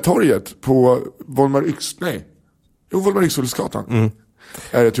Mariatorget på Volmar Yxhultsgatan.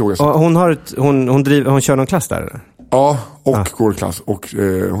 Är ett yoga. Hon kör någon klass där eller? Ja, går klass.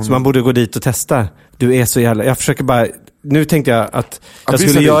 Så man borde gå dit och testa. Du är så jävla... Jag försöker bara... Nu tänkte jag att jag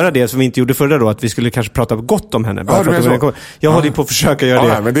skulle göra det som vi inte gjorde förra då. Att vi skulle kanske prata gott om henne. Jag håller ju på att försöka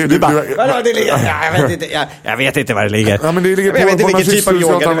göra det. Men det ligger? Jag vet inte vad det ligger. Ja, men det ligger på jag vet inte vilken typ av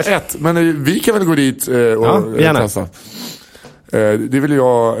yoga. Men vi kan väl gå dit och testa. Det vill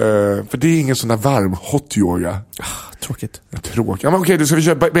jag... För det är ingen sån där varm hot yoga. Tråkigt. Tråkigt. Ja, men okej, då ska vi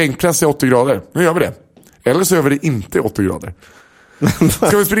köra bänkpress i 80 grader. Nu gör vi det. Eller så gör vi det inte i 80 grader.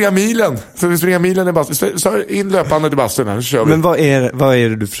 Ska vi springa milen? I bastun? Så in löpande till bastun här, så kör vi. Men vad är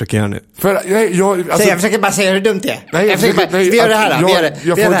det du försöker göra nu? Jag försöker bara säga hur dumt det är. Nej, vi gör det här.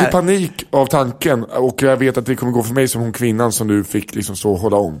 Jag får inte panik av tanken. Och jag vet att det kommer gå för mig som hon kvinnan som du fick liksom stå och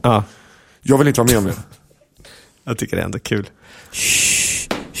hålla om. Ja. Jag vill inte vara med om det. Jag tycker det är ändå kul.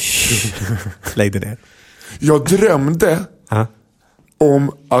 Lägg det ner. Jag drömde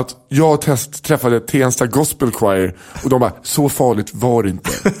om att jag träffade Tensta Gospel Choir och de bara, så farligt var det inte.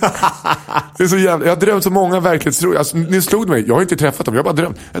 Det är så jävla, jag har drömt så många verklighetstror. Alltså, ni slog mig, jag har inte träffat dem, jag bara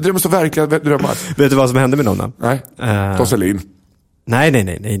drömt. Jag drömmer så verkliga drömmar. Vet du vad som hände med dem då? Nej, Tosselin. Nej,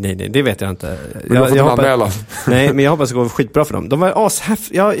 det vet jag inte. Jag hoppas, nej, men jag hoppas det går skitbra för dem. De var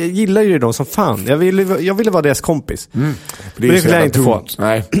jag gillar ju dem som fan. Jag ville vara deras kompis. Men det skulle jag inte få.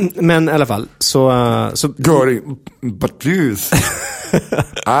 Nej. Men i alla fall så Göring, but yes.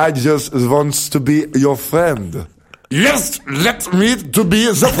 I just want to be your friend. Yes, let me to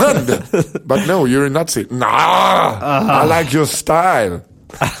be a friend. But no, you're a Nazi. Nah, I like your style.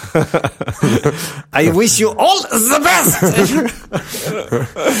 I wish you all the best.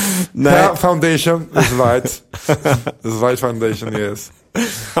 Nej. Foundation is right. Is right foundation, yes.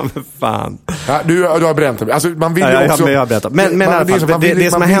 Ja, men fan. Ja, du har bränt det. Alltså, man vill ju också... Jag har berättat. Men i alla fall, man vill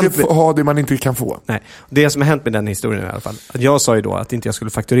det som har hänt... ha det man inte kan få. Nej, det som har hänt med den historien i alla fall. Att jag sa ju då att inte jag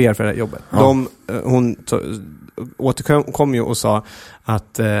skulle fakturera för det här jobbet. Ja. Hon återkom ju och sa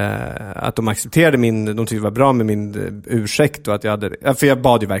att de accepterade de tyckte det var bra med min ursäkt och att jag hade... För jag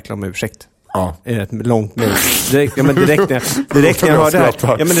bad ju verkligen om ursäkt. Ja. I ett långt mejl. Direkt när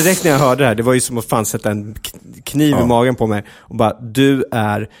jag hörde det här, det var ju som att fan sätta en kniv i magen på mig och bara, du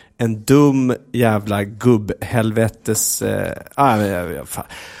är en dum jävla gubbhelvetes fan.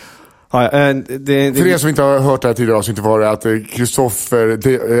 Ja, för er som inte har hört det här tidigare så inte var det att Kristoffer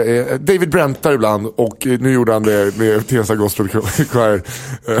David Brentar ibland och nu gjorde han det med Tensta Gospel Choir.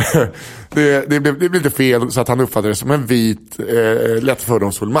 Det blev lite fel så att han uppfattade det som en vit lätt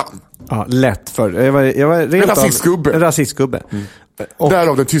fördomsfull man. Ja, lätt för. Jag var rent en rasistgubbe. Mm.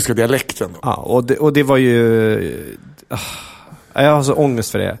 Därav den tyska dialekten då. Ja, och det var ju jag har så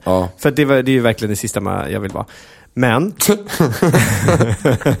ångest för det. Ja. För det är ju verkligen det sista jag vill vara. Men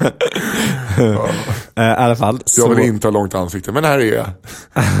i alla fall så... Jag vill inte ha långt ansikte, men här är jag.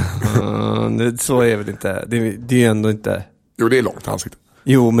 Så är väl inte. Det är ju ändå inte... Jo, det är långt ansikte.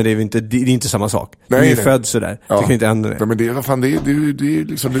 Jo, men det är inte samma sak. Du är ju född sådär. Ja. Du kan inte ändra det. Ja, men det är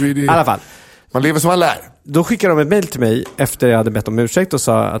liksom... I alla fall. Man lever som man lär. Då skickade de ett mejl till mig efter jag hade bett om ursäkt och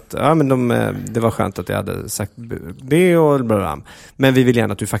sa att det var skönt att jag hade sagt det och bla. Men vi vill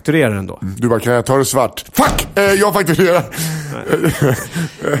gärna att du fakturerar ändå. Du bara, kan jag ta det svart? Fuck! Jag fakturerar!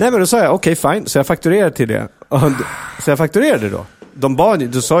 Nej, men då sa jag, okej, fine. Så jag fakturerade till det. Så jag fakturerade då.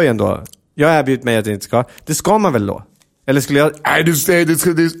 Du sa ju ändå, jag erbjudit mig att jag inte ska. Det ska man väl då? Eller skulle jag... Nej,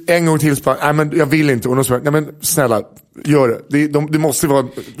 du en gång till. Nej, men jag vill inte. Och någon säger, nej men snälla, gör det. Det måste vara...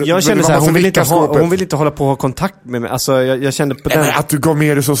 Jag kände så här, hon vill inte hålla på att ha kontakt med mig. Alltså, jag kände på den... Att du gav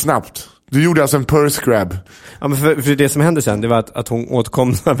med det så snabbt. Du gjorde alltså en purse grab. Ja, men för det som hände sen, det var att hon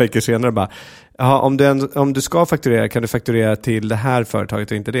återkom några veckor senare och bara, jaha, om du ska fakturera, kan du fakturera till det här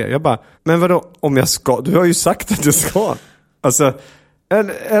företaget och inte det? Jag bara, men vadå, om jag ska? Du har ju sagt att jag ska. Alltså...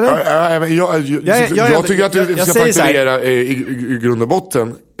 Eller? Jag tycker att du ska fakturera i grund och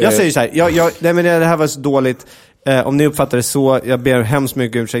botten. Jag säger så här, nej, men det här var så dåligt. Om ni uppfattar det så, jag ber hemskt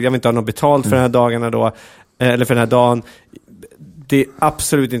mycket ursäkt. Jag vill inte ha något betalt för den här dagarna då, eller för den här dagen. Det är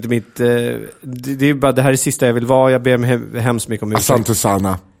absolut inte mitt... det är bara, det här är det sista jag vill vara. Jag ber hemskt mycket om ursäkt. Asante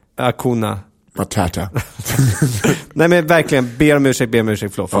sana. Akuna. Matata. Nej, men verkligen, ber om ursäkt,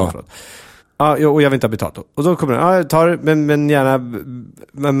 förlåt. Ja, och jag vill inte ha betalt. Och då kommer den, jag tar men gärna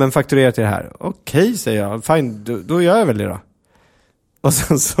men fakturera till det här. Okej, säger jag. Fine, då gör jag väl det då. Och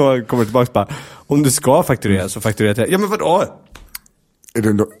sen så kommer det tillbaka bara, om du ska fakturera så fakturera till det. Ja, men vadå? It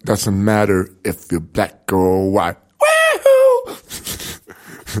doesn't matter if you're black or white.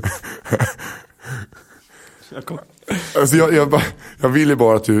 Alltså jag vill ju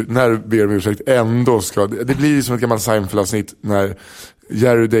bara att du, när du ber om ursäkt, ändå ska... Det blir ju som ett gammalt Seinfeld-avsnitt när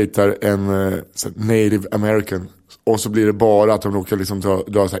Jerry dejtar en native american och så blir det bara att de råkar liksom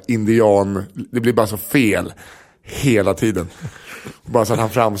dra så här indian. Det blir bara så fel hela tiden. Bara så att han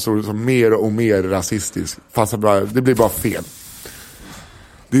framstår som mer och mer rasistisk. Fast det blir bara fel.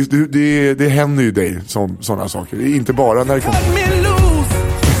 Det händer ju dig sådana saker. Det är inte bara när det kommer...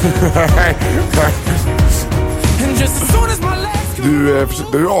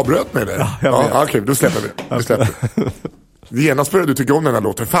 Du avbröt mig där. Ja, okej, då släpper vi. Genast började du tycka om den här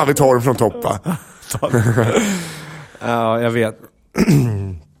låten. Fan, vi tar den från toppa. Ja, jag vet.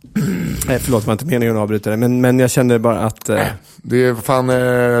 Förlåt, var inte meningen att avbryta det. Men jag kände bara att... Det är fan...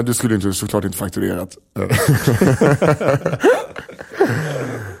 Du skulle inte såklart inte fakturerat.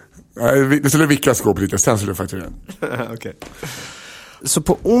 Det skulle vicka skåp lite. Sen skulle du fakturera. Okej. Så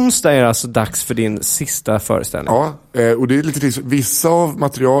på onsdag är det alltså dags för din sista föreställning. Ja, och det är lite trist. Vissa av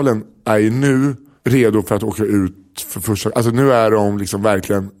materialen är ju nu redo för att åka ut för första... Alltså nu är de liksom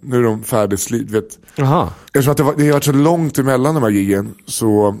verkligen... Nu är de färdigslit, vet. Jaha. Eftersom att det har varit så långt emellan de här giggen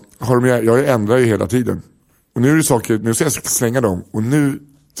så har jag ändrar ju hela tiden. Och nu är det saker... Nu ska jag slänga dem. Och nu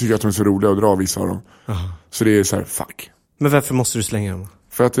tycker jag att de är så roliga att dra vissa av dem. Aha. Så det är så här, fuck. Men varför måste du slänga dem?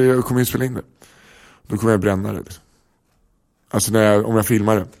 För att jag kommer ju spela in det. Då kommer jag bränna det liksom. Alltså om jag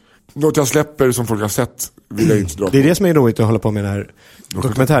filmar det. Något jag släpper som folk har sett vill jag inte dra på. Det är det som är roligt att hålla på med den här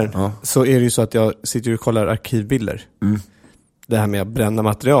dokumentären. Ja. Så är det ju så att jag sitter och kollar arkivbilder. Mm. Det här med att bränna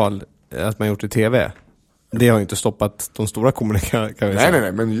material, att man gjort i tv. Det har ju inte stoppat de stora komikerna, kan vi säga.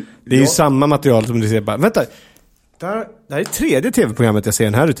 Nej, men... Det är ju samma material som du ser bara, vänta, det här är 3:e tv-programmet jag ser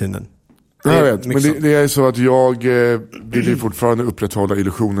den här rutinen. Jag vet, men det är så att jag vill ju fortfarande upprätthålla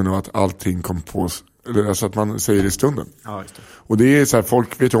illusionen av att allting kom på, eller så att man säger det i stunden. Ja, just det. Och det är så här,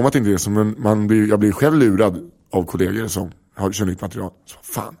 folk vet ju om att det inte är så, men jag blir själv lurad av kollegor som kör nytt material. Så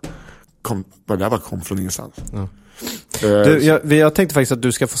fan, vad det där kom från ingenstans. Ja. Jag tänkte faktiskt att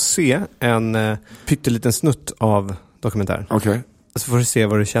du ska få se en pytteliten snutt av dokumentären. Okej. Så får du se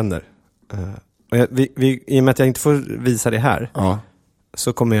vad du känner. Och i och med att jag inte får visa det här,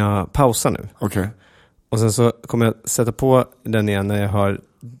 så kommer jag pausa nu. Okej. Och sen så kommer jag sätta på den igen när jag har,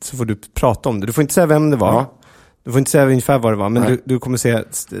 så får du prata om det. Du får inte säga vem det var. Ja. Du får inte säga ungefär vad det var, men du kommer se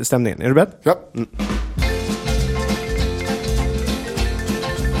stämningen. Är du beredd? Ja.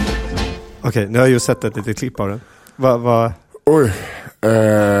 Okej, nu har jag ju sett ett litet klipp av den. Oj.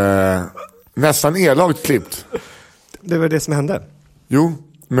 Nästan elakt klippt. Det var det som hände. Jo,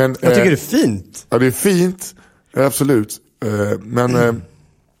 men... Jag tycker det är fint. Ja, det är fint. Absolut. Men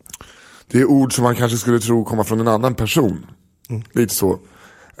det är ord som man kanske skulle tro komma från en annan person. Lite så.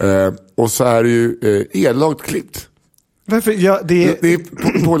 Och så är det ju elakt klippt. Varför? Ja, det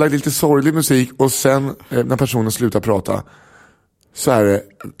är pålagt lite sorglig musik. Och sen när personen slutar prata, så är det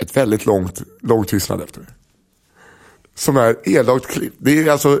ett väldigt lång tystnad efter. Som är elakt klipp. Det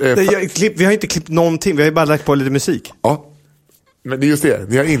är alltså... vi har inte klippt någonting. Vi har ju bara lagt på lite musik. Ja. Men det är just det.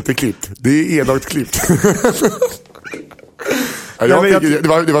 Ni har inte klippt. Det är elakt klippt.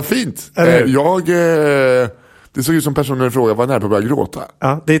 Det var fint. Det såg ut som personen i fråga var nära på att börja gråta.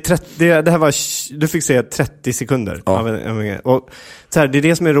 Ja, det här var, du fick se 30 sekunder. Ja. Och så här, det är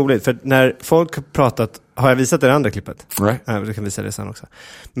det som är roligt. För när folk har pratat, har jag visat det andra klippet? Nej. Du kan visa det sen också.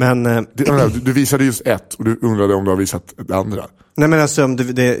 Men, du visade just ett och du undrade om du har visat det andra. Nej, men alltså,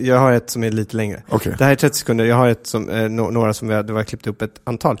 jag har ett som är lite längre. Okay. Det här är 30 sekunder. Jag har ett som, några som du har klippt upp ett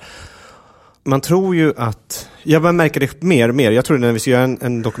antal. Man tror ju att, jag börjar märka det mer och mer. Jag tror när vi ska göra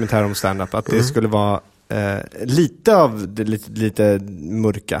en dokumentär om stand-up att det skulle vara lite av det, lite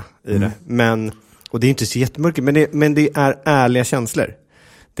mörka i det. Men, och det är inte så jättemörkt, men det är ärliga känslor.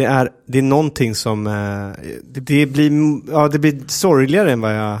 Det är någonting som det blir sorgligare än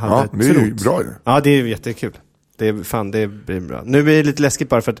vad jag hade trott. Ja, det är ju bra. Ja, det är jättekul. Det blir bra. Nu blir det lite läskigt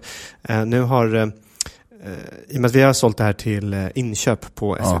bara för att nu har i och med att vi har sålt det här till inköp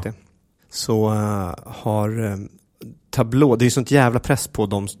på SVT, så har Tablå, det är sånt jävla press på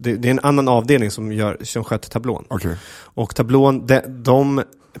dem. Det är en annan avdelning som sköter tablån. Okay. Och tablån, de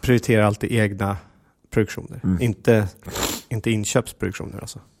prioriterar alltid egna produktioner. Inte inköpsproduktioner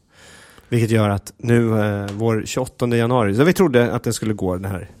alltså. Vilket gör att nu vår 28 januari, så vi trodde att den skulle gå,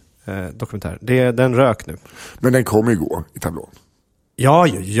 den här dokumentären. Den rök nu. Men den kommer ju gå i tablån. Ja.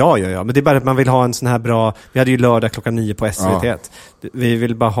 Men det är bara att man vill ha en sån här bra... Vi hade ju lördag 9:00 på SVT. Ja. Vi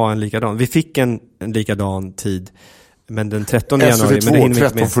vill bara ha en likadan. Vi fick en likadan tid. Men den 13 januari... SVT2,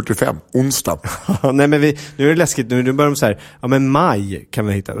 13:45, onsdag. Nej, men nu är det läskigt. Nu börjar de så här, ja men maj kan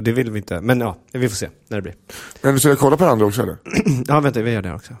vi hitta. Och det vill vi inte. Men ja, vi får se när det blir. Men ska jag kolla på det andra också eller? Ja, vänta, vi gör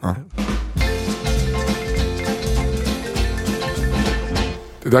det också. Ja.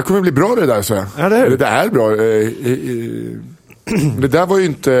 Det där kommer bli bra det där, så jag. Ja, det är bra. Det där var ju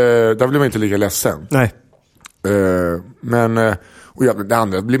inte... Där blev man inte lika ledsen. Nej. Men... Och det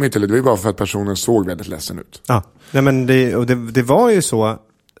andra blev inte... Det var ju bara för att personen såg väldigt ledsen ut. Ja. Nej, men det var ju så...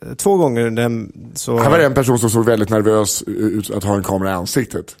 2 gånger så... Här var det en person som såg väldigt nervös ut att ha en kamera i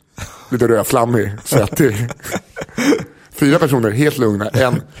ansiktet. Lite rödflammig, svettig. 4 personer, helt lugna.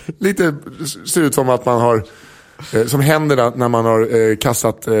 En lite ser ut som att man har... Som händerna när man har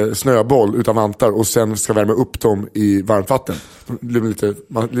kastat snöboll utan vantar och sen ska värma upp dem i varmt vatten.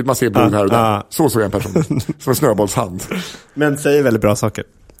 Man ser blod här och där. Så såg en person. Som en snöbollshand. Men säger väldigt bra saker.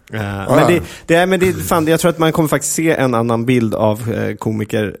 Men jag tror att man kommer faktiskt se en annan bild av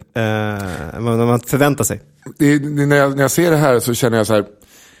komiker än vad man förväntar sig. När jag ser det här så känner jag så här,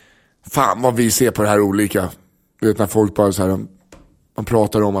 fan vad vi ser på det här olika. Du vet när folk bara så här, man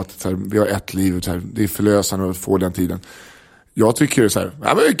pratar om att så här, vi har ett liv, så här, det är förlösande att få den tiden. Jag tycker det är så här, ja,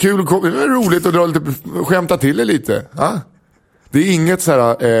 men det är kul, det är roligt att dra lite, skämta till det lite. Ja? Det är inget så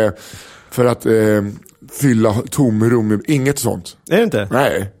här för att fylla tomrum, inget sånt. Är det inte?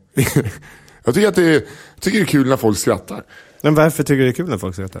 Nej. Jag tycker det är kul när folk skrattar. Men varför tycker du det är kul när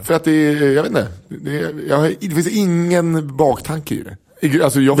folk skrattar? För att jag vet inte, det finns ingen baktanke i det.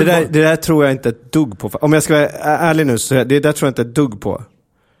 Alltså, det där tror jag inte ett dugg på. Om jag ska vara ärlig nu, så det där tror jag inte ett dugg på.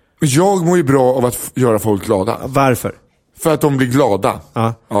 Jag mår ju bra av att göra folk glada. Varför? För att de blir glada.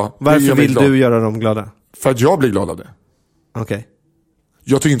 Ja. Varför vill du göra dem glada? För att jag blir glad av det. Okej.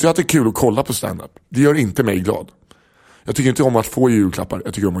 Jag tycker inte att det är kul att kolla på stand-up. Det gör inte mig glad. Jag tycker inte om att få julklappar.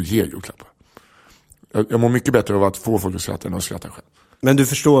 Jag tycker om att ge julklappar. Jag mår mycket bättre av att få folk att skratta än att skratta själv. Men du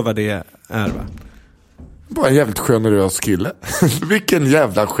förstår vad det är, va? Bara en jävligt generös kille. Vilken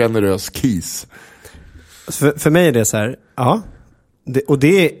jävla generös kis. För mig är det så här, ja.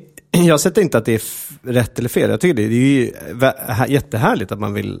 jag sätter inte att det är rätt eller fel. Jag tycker det är ju jättehärligt att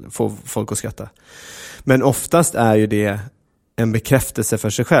man vill få folk att skratta. Men oftast är ju det en bekräftelse för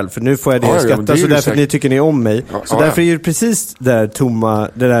sig själv. För nu får jag det att skratta, så därför ni tycker ni om mig. Så därför är det precis där tomma,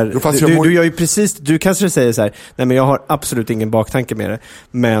 det där, du gör ju precis, du kanske säger så här: nej men jag har absolut ingen baktanke med det.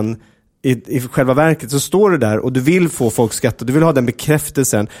 Men i själva verket så står du där och du vill få folk skratta. Du vill ha den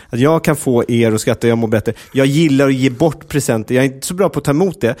bekräftelsen att jag kan få er att skratta och jag mår bättre. Jag gillar att ge bort presenter. Jag är inte så bra på att ta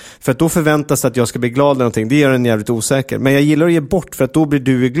emot det, för att då förväntas att jag ska bli glad eller någonting. Det gör en jävligt osäker. Men jag gillar att ge bort, för att då blir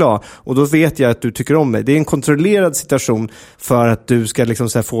du glad. Och då vet jag att du tycker om mig. Det är en kontrollerad situation för att du ska liksom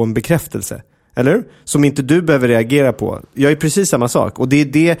så här få en bekräftelse. Eller? Som inte du behöver reagera på. Jag är precis samma sak. Och det är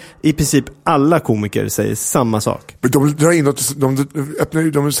det i princip alla komiker säger samma sak. Men de drar in något, de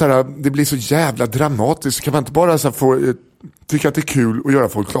öppnar, de så här, det blir så jävla dramatiskt. Kan man inte bara så här få tycka att det är kul att göra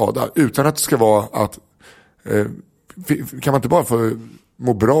folk glada, utan att det ska vara att kan man inte bara få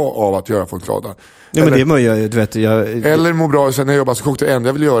må bra av att göra folk glada? Ja, men det må jag, du vet, eller må bra, sen när jag jobbade så kockte, det enda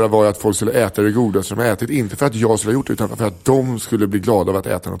jag ville göra var att folk skulle äta det goda som de ätit, inte för att jag skulle ha gjort det, utan för att de skulle bli glada av att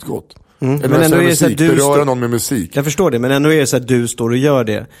äta något gott. Eller men ändå är det så att du beröra någon med musik. Jag förstår det, men ändå är det så att du står och gör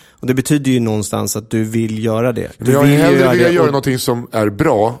det. Och det betyder ju någonstans att du vill göra det. Men jag hellre vill göra någonting som är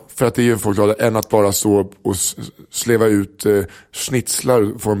bra, för att det ger folk glada, än att bara stå och sleva ut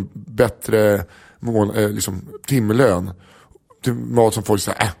schnitzlar och få en bättre liksom, timmelön till mat som folk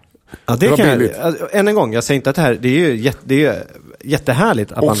säger ja, det kan jag, än en gång, jag säger inte att det här, det är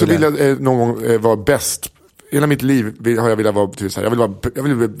jättehärligt att också man vill jag någon gång vara bäst. Hela mitt liv har jag velat vara typ så här, jag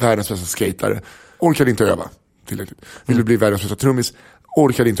vill bli världens bästa skatare. Orkade inte öva tillräckligt. Vill du bli världens bästa trummis?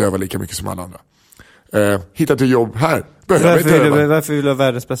 Orkade inte öva lika mycket som alla andra. Hittat ett jobb här. Varför vill du vara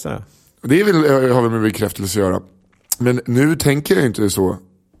världens bästa då? Det har väl med bekräftelse att göra. Men nu tänker jag inte så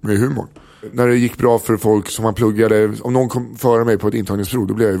med humor. När det gick bra för folk som man pluggade, om någon kom före mig på ett intagningsprov,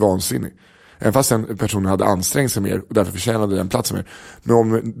 då blev jag ju vansinnig. Även fast den personen hade ansträngt sig mer och därför förtjänade den platsen mer. Men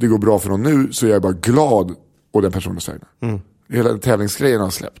om det går bra för någon nu, så är jag bara glad och den personen säger det. Hela tävlingsgrejen har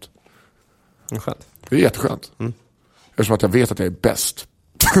släppt. Skönt. Det är jätteskönt. Eftersom att jag vet att jag är bäst.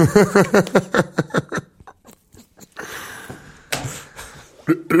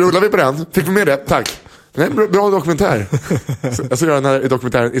 Rullar vi på den? Fick vi med det? Tack. Det är en bra dokumentär. Jag ska göra den här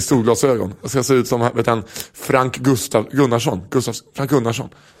dokumentären i solglasögon. Jag ska se ut som Frank Gunnarsson.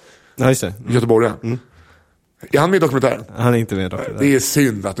 Ja, just det. Göteborg. Är han med i dokumentären? Han är inte med i dokumentären. Det är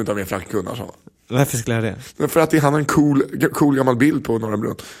synd att du inte har med Frank Gunnarsson. Varför skulle jag det? För att han har en cool gammal bild på Norra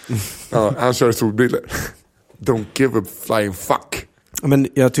Brunn. Ja, han kör solbriller. Don't give a flying fuck. Men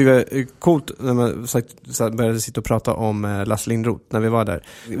jag tycker det är coolt när man började sitta och prata om Lasse Lindroth när vi var där.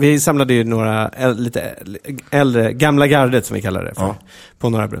 Vi samlade ju några lite äldre, gamla gardet som vi kallar det för, på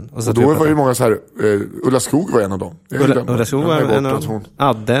Norra Brunn. Och då var ju många så här, Ulla Skog var en av dem. Ulla Skog var en av dem.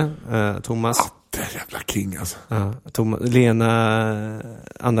 Adde, Thomas. Adde, jävla king alltså. Ja,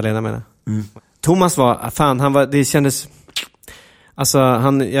 Anna-Lena menar. Thomas var, det kändes... Alltså,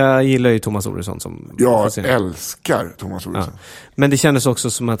 jag gillar ju Thomas Oredsson som... Jag älskar Thomas Oredsson. Ja. Men det kändes också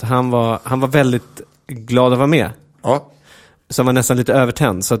som att han var väldigt glad att vara med. Ja. Så han var nästan lite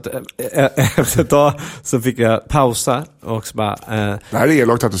övertänd. Så att efter ett tag så fick jag pausa och så bara... Det här är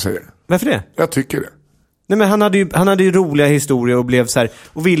elakt att du säger. Varför det? Jag tycker det. Nej, men han hade ju roliga historier och blev så här,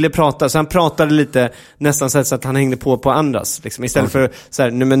 och ville prata, så han pratade lite nästan så att han hängde på andras liksom, istället för så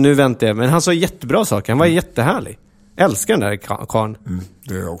här, nu väntar jag. Men han sa jättebra saker, han var jättehärlig. Älskar den där karln.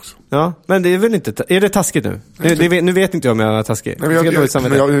 Det är jag också. Ja, men det är väl inte... Är det taskigt nu? Nu vet inte jag om jag är taskig.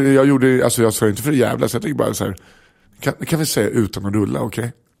 Nej, jag gjorde... Alltså jag sa inte för jävla, så jag tänkte bara så här... Kan vi säga utan att rulla,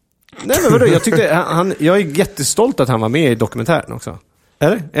 okej? Nej, men vadå? Jag tyckte... jag är jättestolt att han var med i dokumentären också.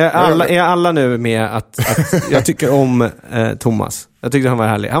 Eller? Är alla nu med att jag tycker om Thomas? Jag tyckte han var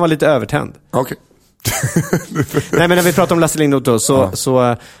härlig. Han var lite övertänd. Okej. Nej, men när vi pratar om Lasse Lindroth då,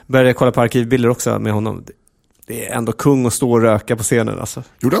 så började jag kolla på arkivbilder också med honom. Det är ändå kung att stå och röka på scenen alltså.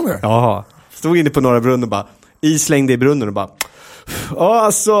 Gjorde han det? Ja. Stod inne på Norra Brunn och bara islängde i brunnen och bara... Ja,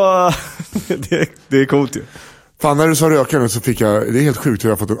 alltså... det är coolt ju. Fan, när du sa röka nu så fick jag... Det är helt sjukt hur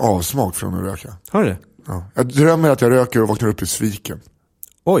jag har fått en avsmak från att röka. Har du det? Ja. Jag drömmer att jag röker och vaknar upp i sviken.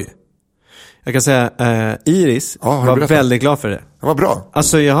 Oj. Jag kan säga Iris var väldigt glad för det. Det var bra.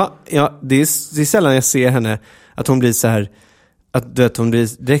 Alltså det är sällan jag ser henne att hon blir så här... Att hon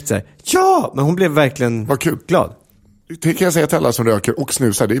blir direkt så här, ja, men hon blev verkligen glad. Det kan jag säga till alla som röker och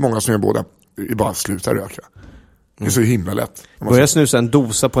snusar. Det är många som gör båda. Det är bara att sluta röka. Det är så himla lätt. Börja snusa en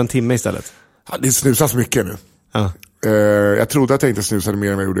dosa på en timme istället. Ja, det snusas mycket nu. Ja. Jag trodde att jag inte snusade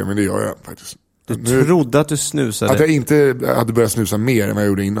mer än vad jag gjorde, men det gör jag faktiskt. Du trodde att du snusade? Att jag inte hade börjat snusa mer än vad jag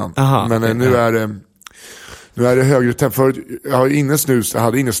gjorde innan. Aha, men nu är det... Nu är det högre temp. Jag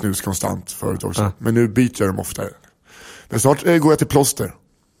hade innesnus konstant förut också. Men nu byter jag dem oftare. Men snart går jag till plåster.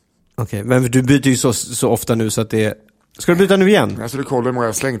 Okej, men du byter ju så ofta nu så att det... Ska du byta nu igen? Jag skulle kolla hur många jag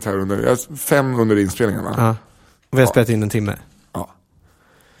har slängt här under. 5 under inspelningen, va? Ja. Och vi har spelat in en timme. Ja.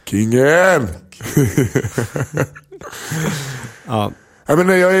 Kingen! Ja. Ja,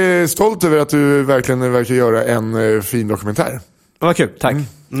 men jag är stolt över att du verkligen verkar göra en fin dokumentär. Vad kul, tack.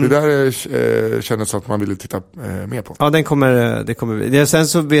 Det där kändes så att man ville titta mer på. Ja, det kommer. Sen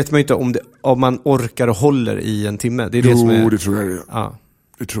så vet man ju inte om man orkar och håller i en timme. Det är det som är... det tror jag det. Ja.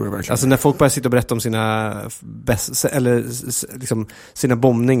 Det tror jag verkligen. Alltså när folk börjar sitta och berätta om sina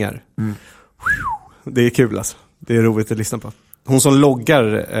bombningar. Det är kul alltså. Det är roligt att lyssna på. Hon som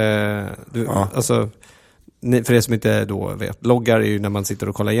loggar alltså för er som inte då vet, loggar är ju när man sitter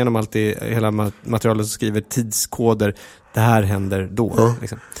och kollar igenom allt hela materialet och skriver tidskoder. Det här händer då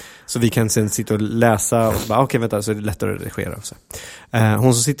liksom. Så vi kan sen sitta och läsa och bara okej, vänta, så är det lättare att redigera och så.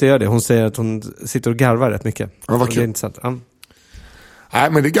 Hon som sitter och gör det, hon säger att hon sitter och garvar rätt mycket. Ja, vad kul. Det är intressant. Ja.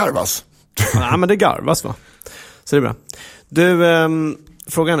 Nej, men det garvas. Ja, men det garvas, va? Så det är bra. Du,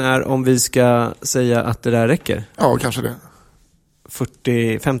 frågan är om vi ska säga att det där räcker. Ja, kanske det.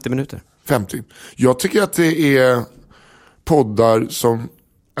 50 minuter. 50. Jag tycker att det är poddar som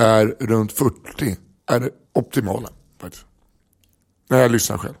är runt 40 är det optimala faktiskt. När jag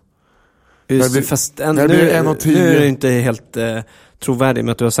lyssnar själv. Just, fast nu är det inte helt trovärdigt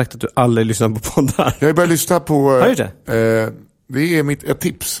med att du har sagt att du aldrig lyssnar på poddar. Jag börjar lyssna på... Har du det? Det är ett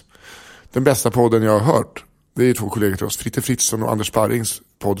tips. Den bästa podden jag har hört. Det är 2 kollegor till oss. Fritte Fritzson och Anders Sparrings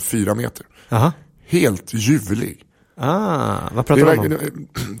podd 4 meter. Aha. Helt ljuvlig. Vad pratar de om?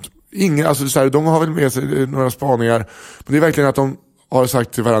 Ingen, alltså så här, de har väl med sig några spaningar. Men det är verkligen att de har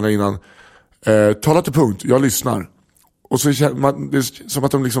sagt till varandra innan. Tala till punkt, jag lyssnar. Och så känner man, det är som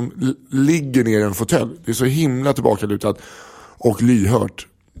att de liksom ligger ner i en fåtölj. Det är så himla tillbakalutat och lyhört.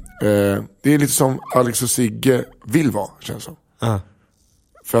 Det är lite som Alex och Sigge vill vara, känns som.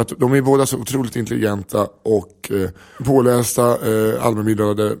 För att de är båda så otroligt intelligenta och pålästa,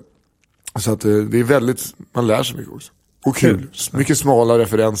 allmänbildade. Så att det är väldigt, man lär sig mycket också. Och kul. Mycket smala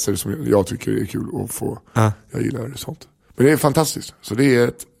referenser som jag tycker är kul att få. Jag gillar det sånt. Men det är fantastiskt. Så det är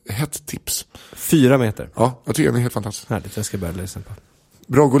ett hett tips. 4 meter? Ja, jag tycker den är helt fantastisk. Härligt, jag ska börja lyssna på.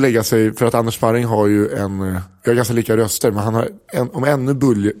 Bra att gå och lägga sig, för att Anders Sparring har ju jag har ganska lika röster, men han har om ännu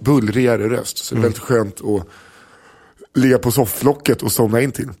bullrigare röst. Så det är väldigt skönt att ligga på sofflocket och somna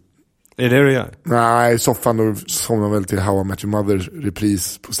in till. Är det du gör? Nej, soffan då somnar väl till How I Met Your Mother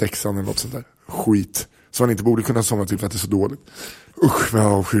repris på 6 eller något sånt där. Skit. Så han inte borde kunna somna till för att det är så dåligt. Usch, vad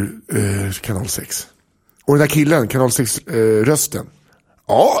jag avskyr kanal 6. Och den där killen, kanal 6 rösten.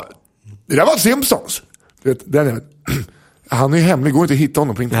 Ja, det där var Simpsons. Han är ju hemlig, går inte att hitta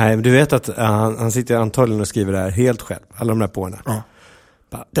honom på internet. Nej, men du vet att han sitter antagligen och skriver det här helt själv. Alla de där påarna. Ja.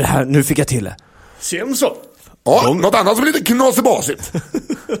 Det här, nu fick jag till det. Simpsons. Ja, något annat som är lite knasebasigt.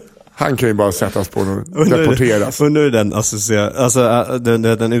 Han kan ju bara sättas på och deporteras.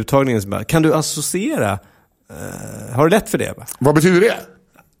 Undrar den uttagningen som bara, kan du associera? Har du lätt för det? Va? Vad betyder det?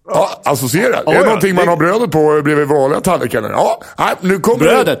 Ja, associera. Det är någonting man har brödet på bredvid vanliga tallriken. Ja, nu kommer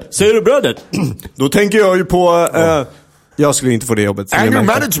brödet. Säger du brödet? Då tänker jag ju på... jag skulle inte få det jobbet. Anger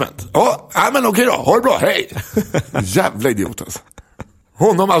management. Ja, men okej då. Ha det bra. Hej. Jävla idiot alltså.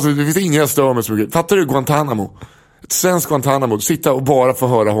 Honom, alltså det finns inga störmer så mycket. Fattar du Guantanamo? Ett svenskt Guantanamo. Sitta och bara få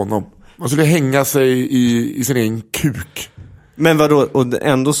höra honom. Man skulle hänga sig i sin egen kuk. Men vadå? Och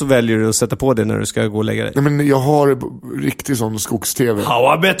ändå så väljer du att sätta på det när du ska gå och lägga dig? Nej, men jag har riktigt sån skogs-tv.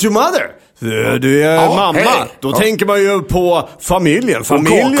 How I Met Your Mother. Du är mamma. Hey. Då tänker man ju på familjen. Och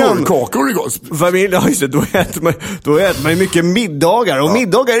kakor är gott. Familjen, ja, då äter man ju mycket middagar. Och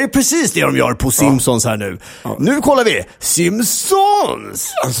middagar är precis det de gör på Simpsons här nu. Nu kollar vi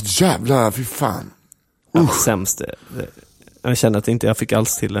Simpsons. Alltså jävla, fy fan. Sämst. Jag känner att inte jag fick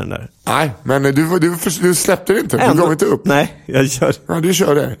alls till den där. Nej, men du släppte det inte. Du gav inte upp. Nej, jag kör. Ja, du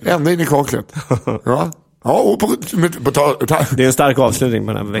kör det. Ända in i kaklet. Ja. Ja, och det är en stark avslutning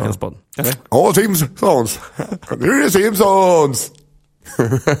på den här veckans podd. Ja, Simpsons. Nu är det Simpsons.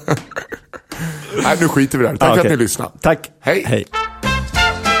 Nej, nu skiter vi där. Tack för att ni lyssnade. Tack. Hej. Hej.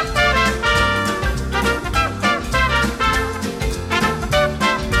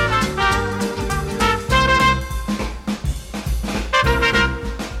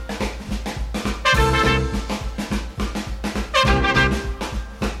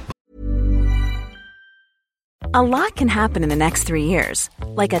 A lot can happen in the next 3 years.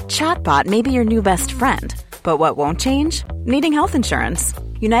 Like a chatbot may be your new best friend. But what won't change? Needing health insurance.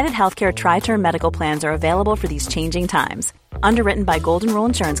 United Healthcare Tri-Term Medical Plans are available for these changing times. Underwritten by Golden Rule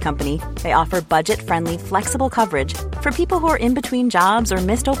Insurance Company, they offer budget-friendly, flexible coverage for people who are in between jobs or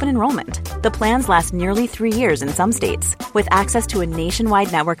missed open enrollment. The plans last nearly 3 years in some states, with access to a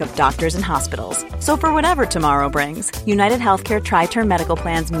nationwide network of doctors and hospitals. So for whatever tomorrow brings, United Healthcare Tri-Term Medical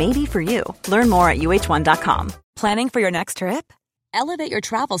Plans may be for you. Learn more at uh1.com. Planning for your next trip? Elevate your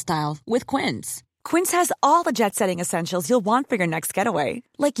travel style with Quince. Quince has all the jet-setting essentials you'll want for your next getaway,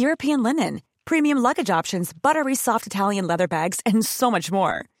 like European linen, premium luggage options, buttery soft Italian leather bags, and so much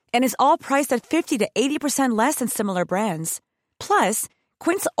more. And is all priced at 50 to 80% less than similar brands. Plus,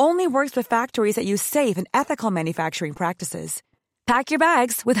 Quince only works with factories that use safe and ethical manufacturing practices. Pack your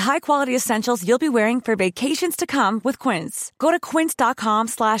bags with high-quality essentials you'll be wearing for vacations to come with Quince. Go to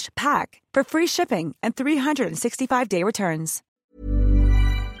quince.com/pack for free shipping and 365-day returns.